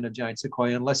regeneration of giant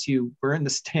sequoia unless you burn the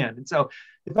stand. And so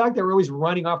the fact that we're always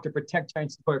running off to protect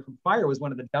giant sequoia from fire was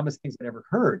one of the dumbest things I'd ever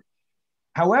heard.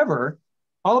 However,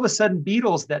 all of a sudden,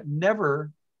 beetles that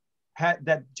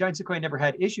giant sequoia never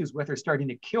had issues with are starting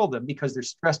to kill them because they're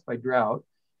stressed by drought.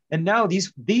 And now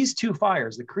these two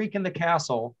fires, the Creek and the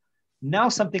Castle, now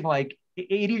something like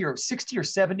 80 or 60 or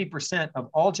 70% of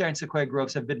all giant sequoia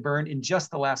groves have been burned in just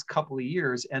the last couple of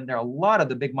years. And there are a lot of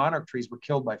the big monarch trees were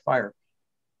killed by fire.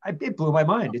 It blew my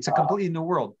mind. It's a completely new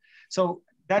world. So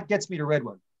that gets me to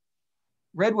redwood.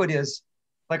 Redwood is,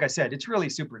 like I said, it's really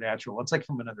supernatural. It's like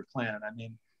from another planet. I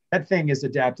mean, that thing is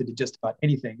adapted to just about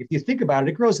anything. If you think about it,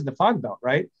 it grows in the fog belt,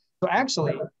 right? So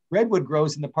actually, redwood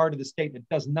grows in the part of the state that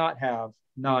does not have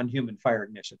non-human fire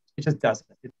ignition. It just doesn't.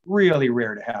 It's really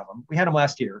rare to have them. We had them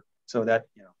last year, so that,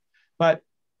 but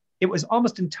it was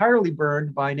almost entirely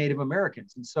burned by Native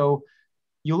Americans. And so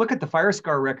you look at the fire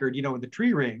scar record, with the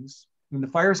tree rings and the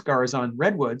fire scars on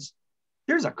redwoods,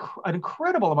 there's an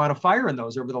incredible amount of fire in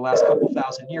those over the last couple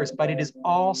thousand years, but it is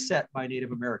all set by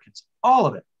Native Americans, all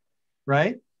of it,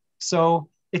 right? So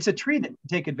it's a tree that can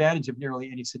take advantage of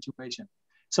nearly any situation.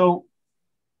 So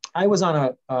I was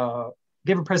on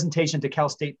gave a presentation to Cal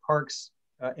State Parks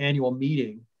annual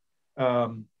meeting.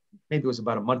 Maybe it was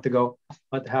about a month and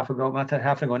a half ago.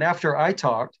 And after I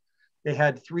talked, they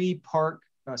had 3 park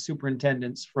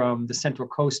superintendents from the Central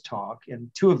Coast talk,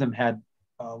 and 2 of them had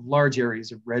large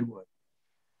areas of redwood.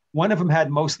 One of them had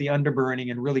mostly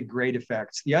underburning and really great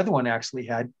effects. The other one actually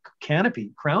had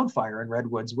canopy, crown fire in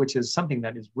redwoods, which is something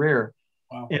that is rare.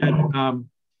 Wow. And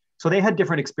so they had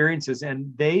different experiences,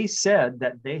 and they said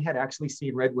that they had actually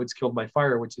seen redwoods killed by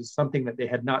fire, which is something that they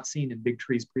had not seen in big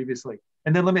trees previously.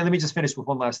 And then let me just finish with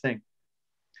one last thing.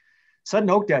 Sudden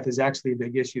oak death is actually a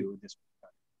big issue in this.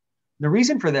 The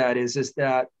reason for that is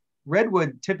that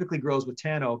redwood typically grows with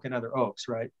tan oak and other oaks,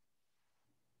 right?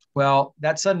 Well,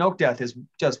 that sudden oak death is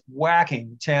just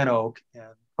whacking tan oak and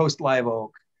coast live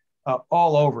oak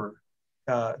all over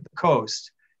the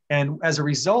coast. And as a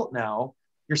result now,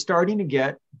 you're starting to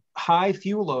get high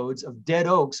fuel loads of dead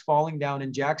oaks falling down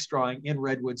and jackstrawing in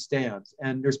redwood stands.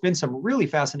 And there's been some really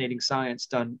fascinating science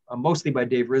done, mostly by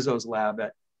Dave Rizzo's lab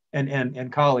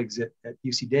and colleagues at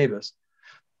UC Davis.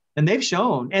 And they've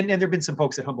shown, and there have been some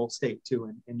folks at Humboldt State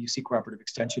too, and UC Cooperative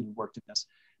Extension who worked in this.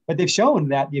 But they've shown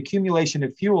that the accumulation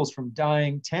of fuels from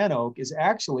dying tan oak is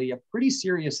actually a pretty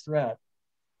serious threat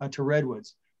to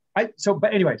redwoods.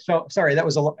 But anyway, sorry, that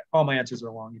was all my answers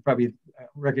are long. You probably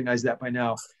recognize that by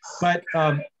now. But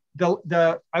I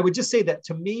would just say that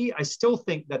to me, I still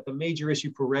think that the major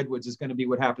issue for redwoods is going to be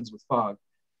what happens with fog.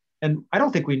 And I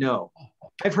don't think we know.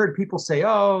 I've heard people say,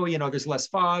 there's less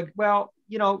fog. Well,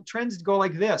 trends go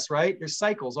like this, right? There's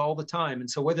cycles all the time. And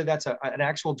so whether that's an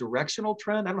actual directional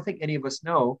trend, I don't think any of us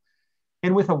know.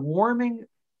 And with the warming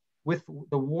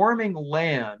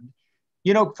land,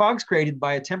 fog's created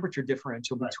by a temperature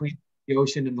differential between the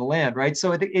ocean and the land, right?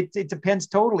 So it depends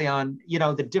totally on,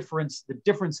 the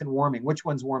difference in warming, which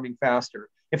one's warming faster.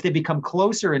 If they become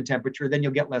closer in temperature, then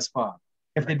you'll get less fog.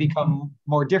 If they become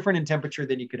more different in temperature,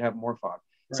 then you could have more fog.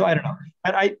 Right. So I don't know.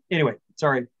 Anyway,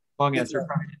 sorry, long answer.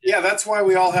 Yeah, that's why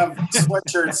we all have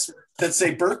sweatshirts that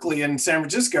say Berkeley in San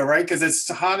Francisco, right? Because it's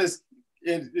hot as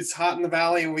it's hot in the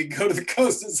valley and we go to the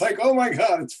coast, it's like, oh my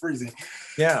God, it's freezing.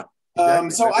 Yeah. Exactly.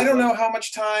 So I don't know how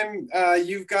much time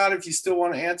you've got, if you still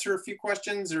want to answer a few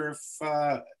questions, or if...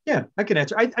 Yeah, I can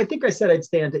answer. I think I said I'd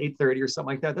stay on to 8:30 or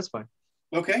something like that. That's fine.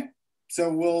 Okay.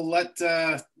 So we'll let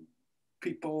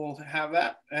people have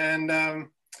that. And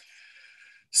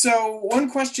so one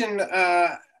question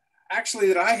actually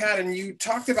that I had, and you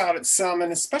talked about it some,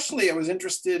 and especially I was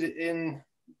interested in,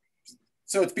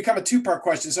 so it's become a two-part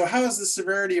question. So how has the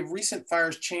severity of recent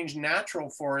fires changed natural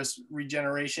forest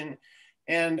regeneration?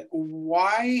 And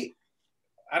why,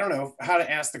 I don't know how to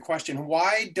ask the question,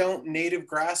 why don't native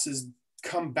grasses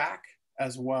come back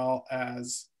as well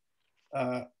as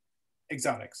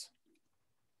exotics?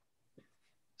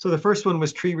 So the first one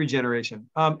was tree regeneration.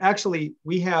 Actually,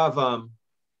 we've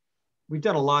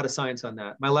done a lot of science on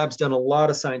that. My lab's done a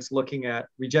lot of science looking at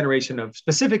regeneration of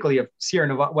specifically of Sierra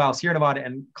Nevada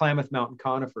and Klamath Mountain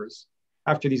conifers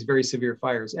after these very severe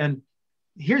fires. And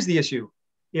here's the issue,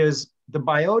 is the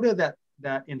biota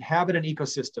that inhabit an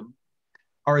ecosystem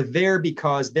are there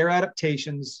because their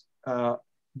adaptations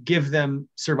give them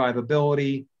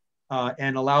survivability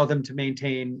and allow them to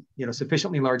maintain,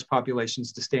 sufficiently large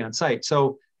populations to stay on site.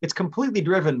 So it's completely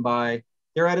driven by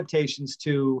their adaptations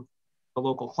to the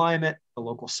local climate, the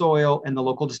local soil, and the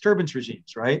local disturbance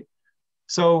regimes, right?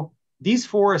 So these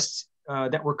forests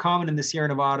that were common in the Sierra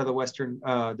Nevada,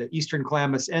 the eastern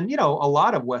Klamath, and a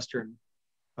lot of western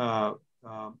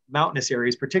mountainous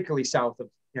areas, particularly south of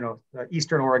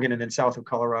eastern Oregon and then south of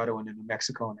Colorado and in New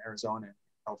Mexico and Arizona and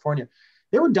California,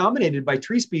 they were dominated by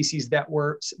tree species that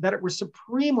were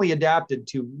supremely adapted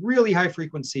to really high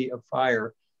frequency of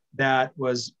fire that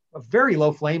was a very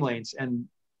low flame lanes and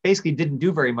basically didn't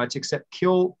do very much except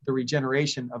kill the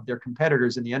regeneration of their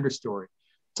competitors in the understory.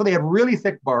 So they have really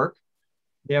thick bark.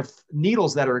 They have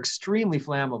needles that are extremely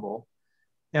flammable.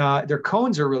 Their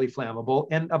cones are really flammable.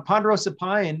 And ponderosa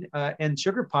pine and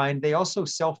sugar pine, they also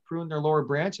self-prune their lower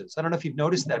branches. I don't know if you've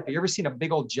noticed that. Have you ever seen a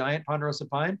big old giant ponderosa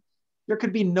pine? There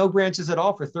could be no branches at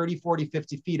all for 30, 40,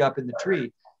 50 feet up in the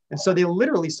tree. And so they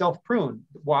literally self-prune.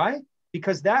 Why?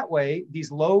 Because that way,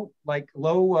 these low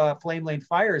flame lane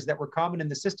fires that were common in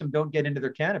the system don't get into their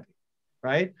canopy,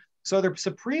 right? So they're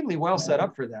supremely well set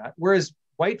up for that. Whereas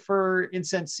white fir,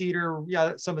 incense cedar,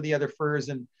 some of the other firs,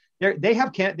 and their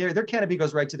canopy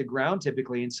goes right to the ground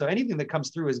typically. And so anything that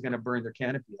comes through is going to burn their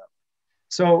canopy up.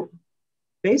 So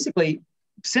basically,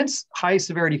 since high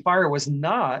severity fire was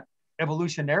not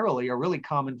evolutionarily a really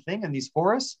common thing in these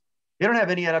forests, they don't have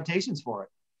any adaptations for it.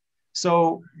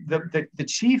 So the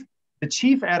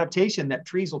chief adaptation that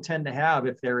trees will tend to have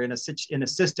if they're in a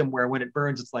system where when it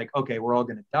burns, it's like, okay, we're all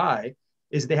going to die,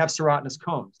 is they have serotinous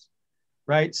cones,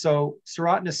 right? So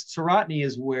serotiny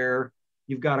is where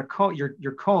you've got a cone,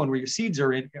 your cone where your seeds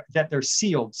are in, that they're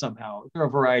sealed somehow. There are a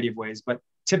variety of ways, but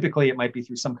typically it might be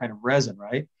through some kind of resin,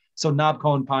 right? So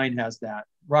knobcone pine has that.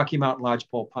 Rocky Mountain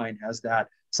lodgepole pine has that.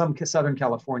 Some Southern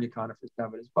California conifers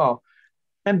have it as well.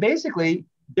 And basically,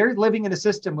 they're living in a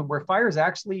system where fire is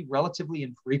actually relatively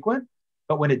infrequent,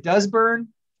 but when it does burn,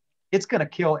 it's going to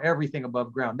kill everything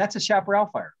above ground. That's a chaparral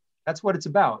fire. That's what it's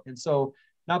about. And so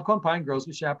knobcone pine grows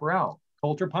with chaparral.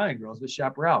 Coulter pine grows with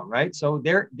chaparral, right? So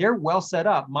they're well set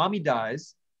up. Mommy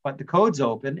dies, but the code's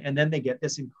open, and then they get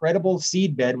this incredible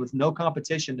seed bed with no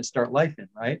competition to start life in,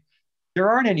 right? There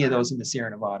aren't any of those in the Sierra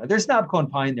Nevada. There's knobcone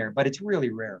pine there, but it's really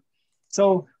rare.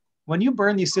 So when you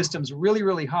burn these systems really,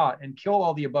 really hot and kill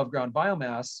all the above ground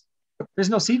biomass, there's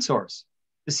no seed source.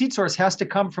 The seed source has to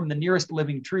come from the nearest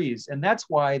living trees. And that's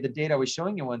why the data I was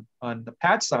showing you on the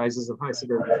patch sizes of high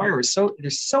severity fire is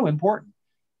so important,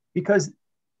 because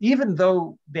even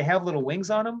though they have little wings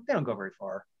on them, they don't go very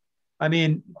far. I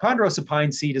mean, ponderosa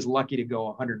pine seed is lucky to go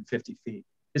 150 feet.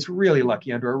 It's really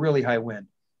lucky under a really high wind.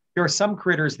 There are some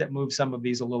critters that move some of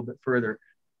these a little bit further,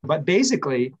 but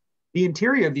basically the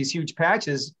interior of these huge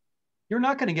patches, you're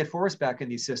not going to get forest back in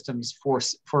these systems for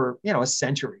a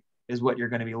century is what you're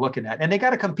going to be looking at. And they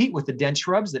got to compete with the dense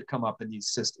shrubs that come up in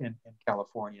these in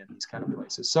California and these kind of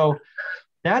places. So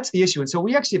that's the issue. And so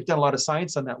we actually have done a lot of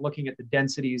science on that, looking at the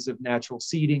densities of natural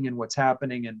seeding and what's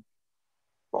happening. And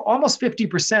almost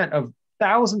 50% of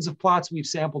thousands of plots we've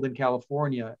sampled in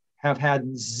California have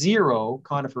had zero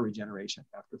conifer regeneration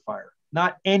after fire,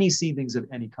 not any seedlings of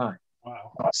any kind.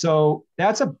 Wow. So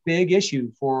that's a big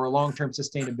issue for long-term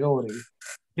sustainability.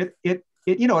 It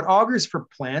augurs for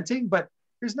planting, but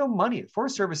there's no money. The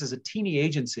Forest Service is a teeny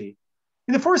agency.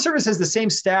 And the Forest Service has the same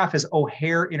staff as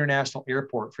O'Hare International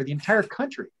Airport for the entire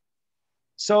country.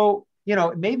 So,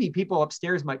 maybe people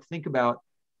upstairs might think about,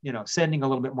 sending a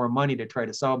little bit more money to try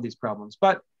to solve these problems.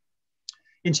 But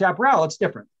in chaparral, it's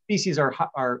different. Species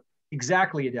are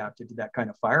exactly adapted to that kind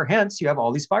of fire. Hence, you have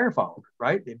all these fire followers,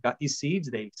 right? They've got these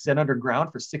seeds, they sit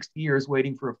underground for 60 years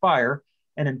waiting for a fire.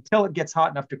 And until it gets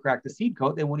hot enough to crack the seed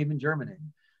coat, they won't even germinate.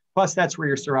 Plus, that's where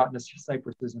your serotinous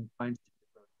cypresses and pines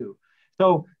go too.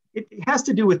 So it has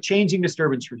to do with changing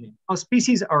disturbance regime. How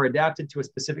species are adapted to a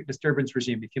specific disturbance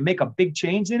regime. If you make a big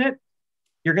change in it,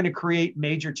 you're going to create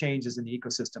major changes in the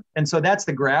ecosystem. And so that's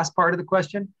the grass part of the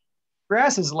question.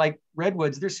 Grasses like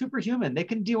redwoods, they're superhuman. They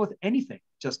can deal with anything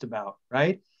just about,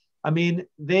 right? I mean,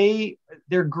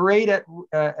 they're great at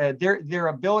their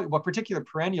ability, well, particular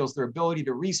perennials, their ability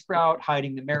to resprout,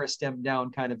 hiding the meristem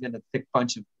down kind of in a thick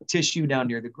bunch of tissue down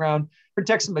near the ground,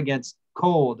 protects them against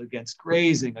cold, against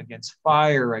grazing, against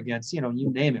fire, against,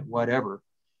 you name it, whatever.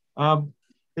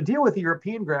 The deal with the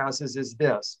European grasses is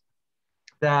this,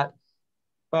 that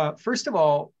first of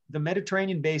all, the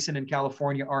Mediterranean basin in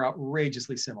California are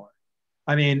outrageously similar.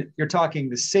 I mean, you're talking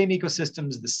the same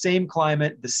ecosystems, the same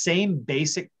climate, the same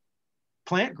basic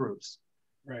plant groups,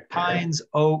 right? Pines,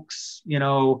 oaks,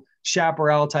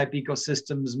 chaparral type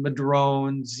ecosystems,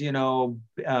 madrones,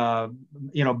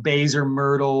 baser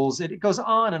myrtles. It goes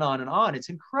on and on and on. It's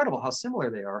incredible how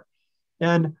similar they are.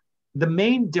 And the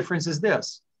main difference is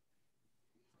this: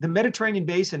 the Mediterranean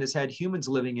basin has had humans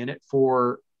living in it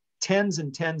for tens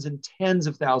and tens and tens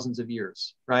of thousands of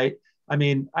years, right? I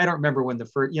mean, I don't remember when the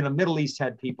first, Middle East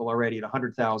had people already at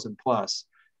 100,000 plus.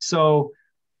 So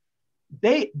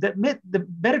the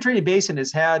Mediterranean basin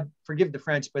has had, forgive the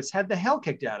French, but it's had the hell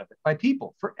kicked out of it by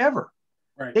people forever.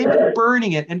 Right. They've been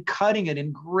burning it and cutting it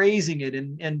and grazing it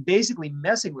and basically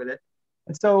messing with it.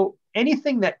 And so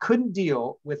anything that couldn't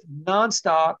deal with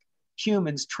nonstop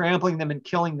humans trampling them and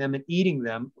killing them and eating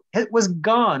them, it was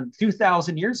gone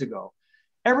 2,000 years ago.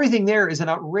 Everything there is an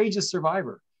outrageous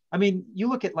survivor. I mean, you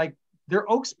look at their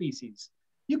oak species.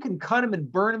 You can cut them and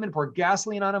burn them and pour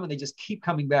gasoline on them, and they just keep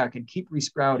coming back and keep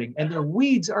resprouting. And their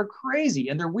weeds are crazy.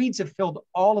 And their weeds have filled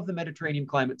all of the Mediterranean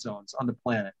climate zones on the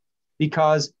planet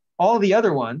because all the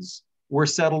other ones were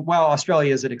settled. Well,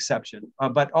 Australia is an exception,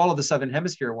 but all of the Southern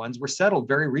Hemisphere ones were settled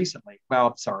very recently.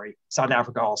 Well, sorry, South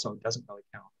Africa also doesn't really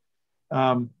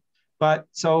count. But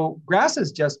so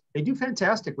grasses they do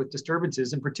fantastic with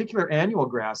disturbances, in particular annual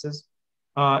grasses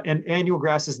and annual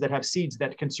grasses that have seeds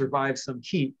that can survive some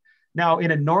heat. Now,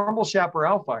 in a normal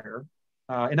chaparral fire,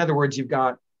 in other words, you've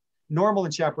got normal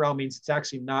in chaparral means it's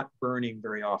actually not burning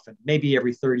very often. Maybe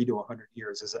every 30 to 100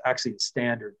 years is actually a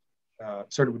standard,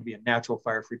 sort of would be a natural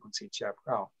fire frequency in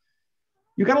chaparral.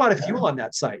 You've got a lot of fuel on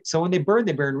that site. So when they burn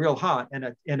real hot. And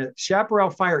a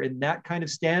chaparral fire in that kind of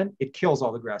stand, it kills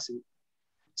all the grass seed.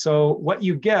 So what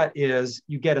you get is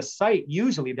you get a site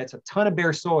usually that's a ton of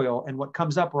bare soil, and what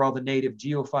comes up are all the native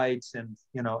geophytes and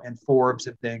and forbs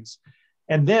and things.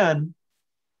 And then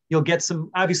you'll get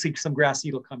obviously some grass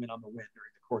seed will come in on the wind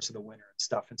during the course of the winter and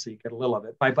stuff. And so you get a little of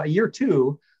it. By year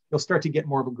 2, you'll start to get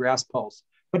more of a grass pulse.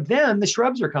 But then the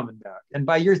shrubs are coming back. And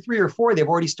by year 3 or 4, they've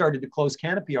already started to close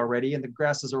canopy already, and the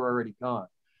grasses are already gone.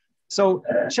 So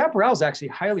chaparral is actually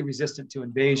highly resistant to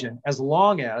invasion as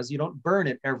long as you don't burn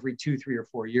it every 2, 3, or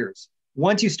 4 years.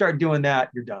 Once you start doing that,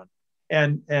 you're done.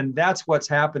 And that's what's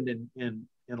happened in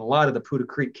a lot of the Poudre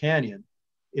Creek Canyon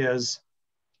is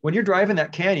when you're driving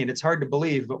that canyon, it's hard to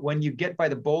believe, but when you get by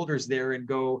the boulders there and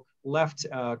go left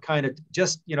kind of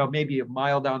just, maybe a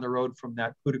mile down the road from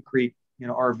that Poudre Creek,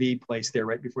 RV place there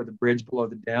right before the bridge below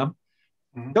the dam,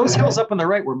 those hills up on the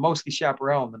right were mostly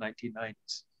chaparral in the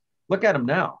 1990s. Look at them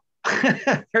now.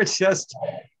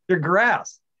 They're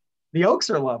grass. The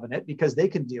oaks are loving it because they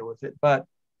can deal with it. But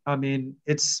I mean,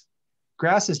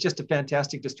 grass is just a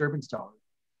fantastic disturbance tolerant.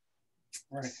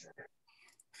 Right.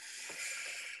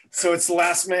 So it's the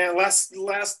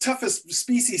last toughest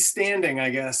species standing, I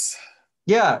guess.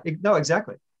 Yeah, no,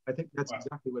 exactly. I think that's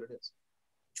exactly what it is.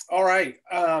 All right.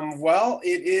 Well,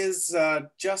 it is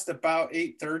just about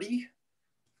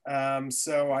 8:30.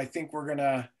 So I think we're going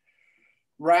to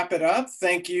wrap it up.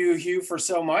 Thank you, Hugh, for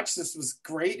so much. This was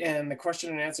great. And the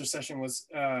question and answer session was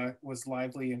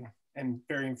lively and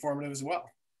very informative as well.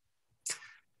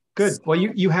 Good. Well,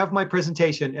 you have my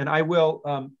presentation, and I will,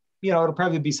 it'll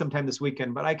probably be sometime this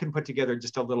weekend, but I can put together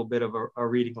just a little bit of a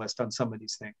reading list on some of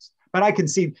these things. But I can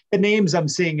see the names I'm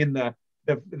seeing in the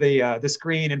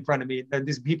screen in front of me.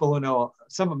 These people who know,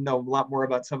 some of them know a lot more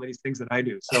about some of these things than I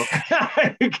do. So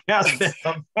I can't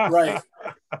them. Right.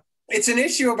 It's an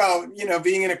issue about,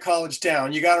 being in a college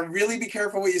town. You got to really be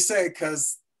careful what you say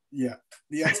because, the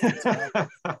experts.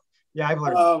 Yeah, I've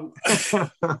learned.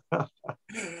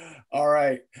 All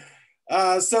right.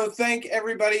 So thank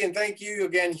everybody, and thank you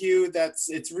again, Hugh.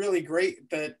 It's really great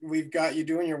that we've got you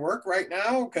doing your work right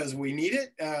now because we need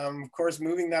it. Of course,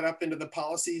 moving that up into the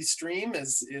policy stream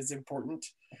is important.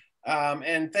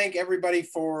 And thank everybody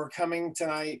for coming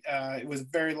tonight. It was a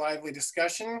very lively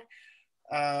discussion.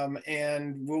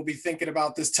 And we'll be thinking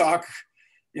about this talk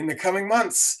in the coming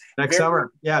months. Next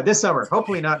summer. Yeah, this summer.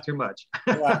 Hopefully not too much.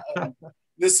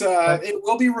 It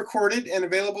will be recorded and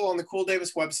available on the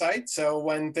LiveCoolDavis website. So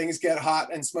when things get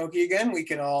hot and smoky again, we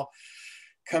can all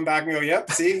come back and go,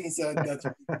 yep, see, he said that's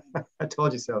I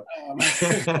told you so.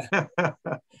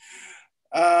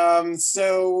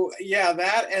 So yeah,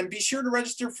 that, and be sure to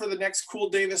register for the next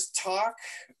LiveCoolDavis talk,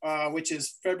 which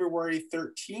is February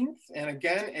 13th. And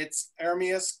again, it's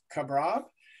Ermias Kabrab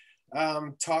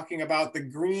talking about the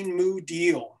Green Moo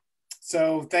Deal.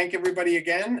 So thank everybody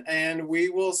again, and we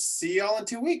will see y'all in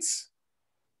 2 weeks.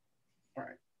 All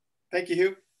right. Thank you,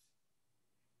 Hugh.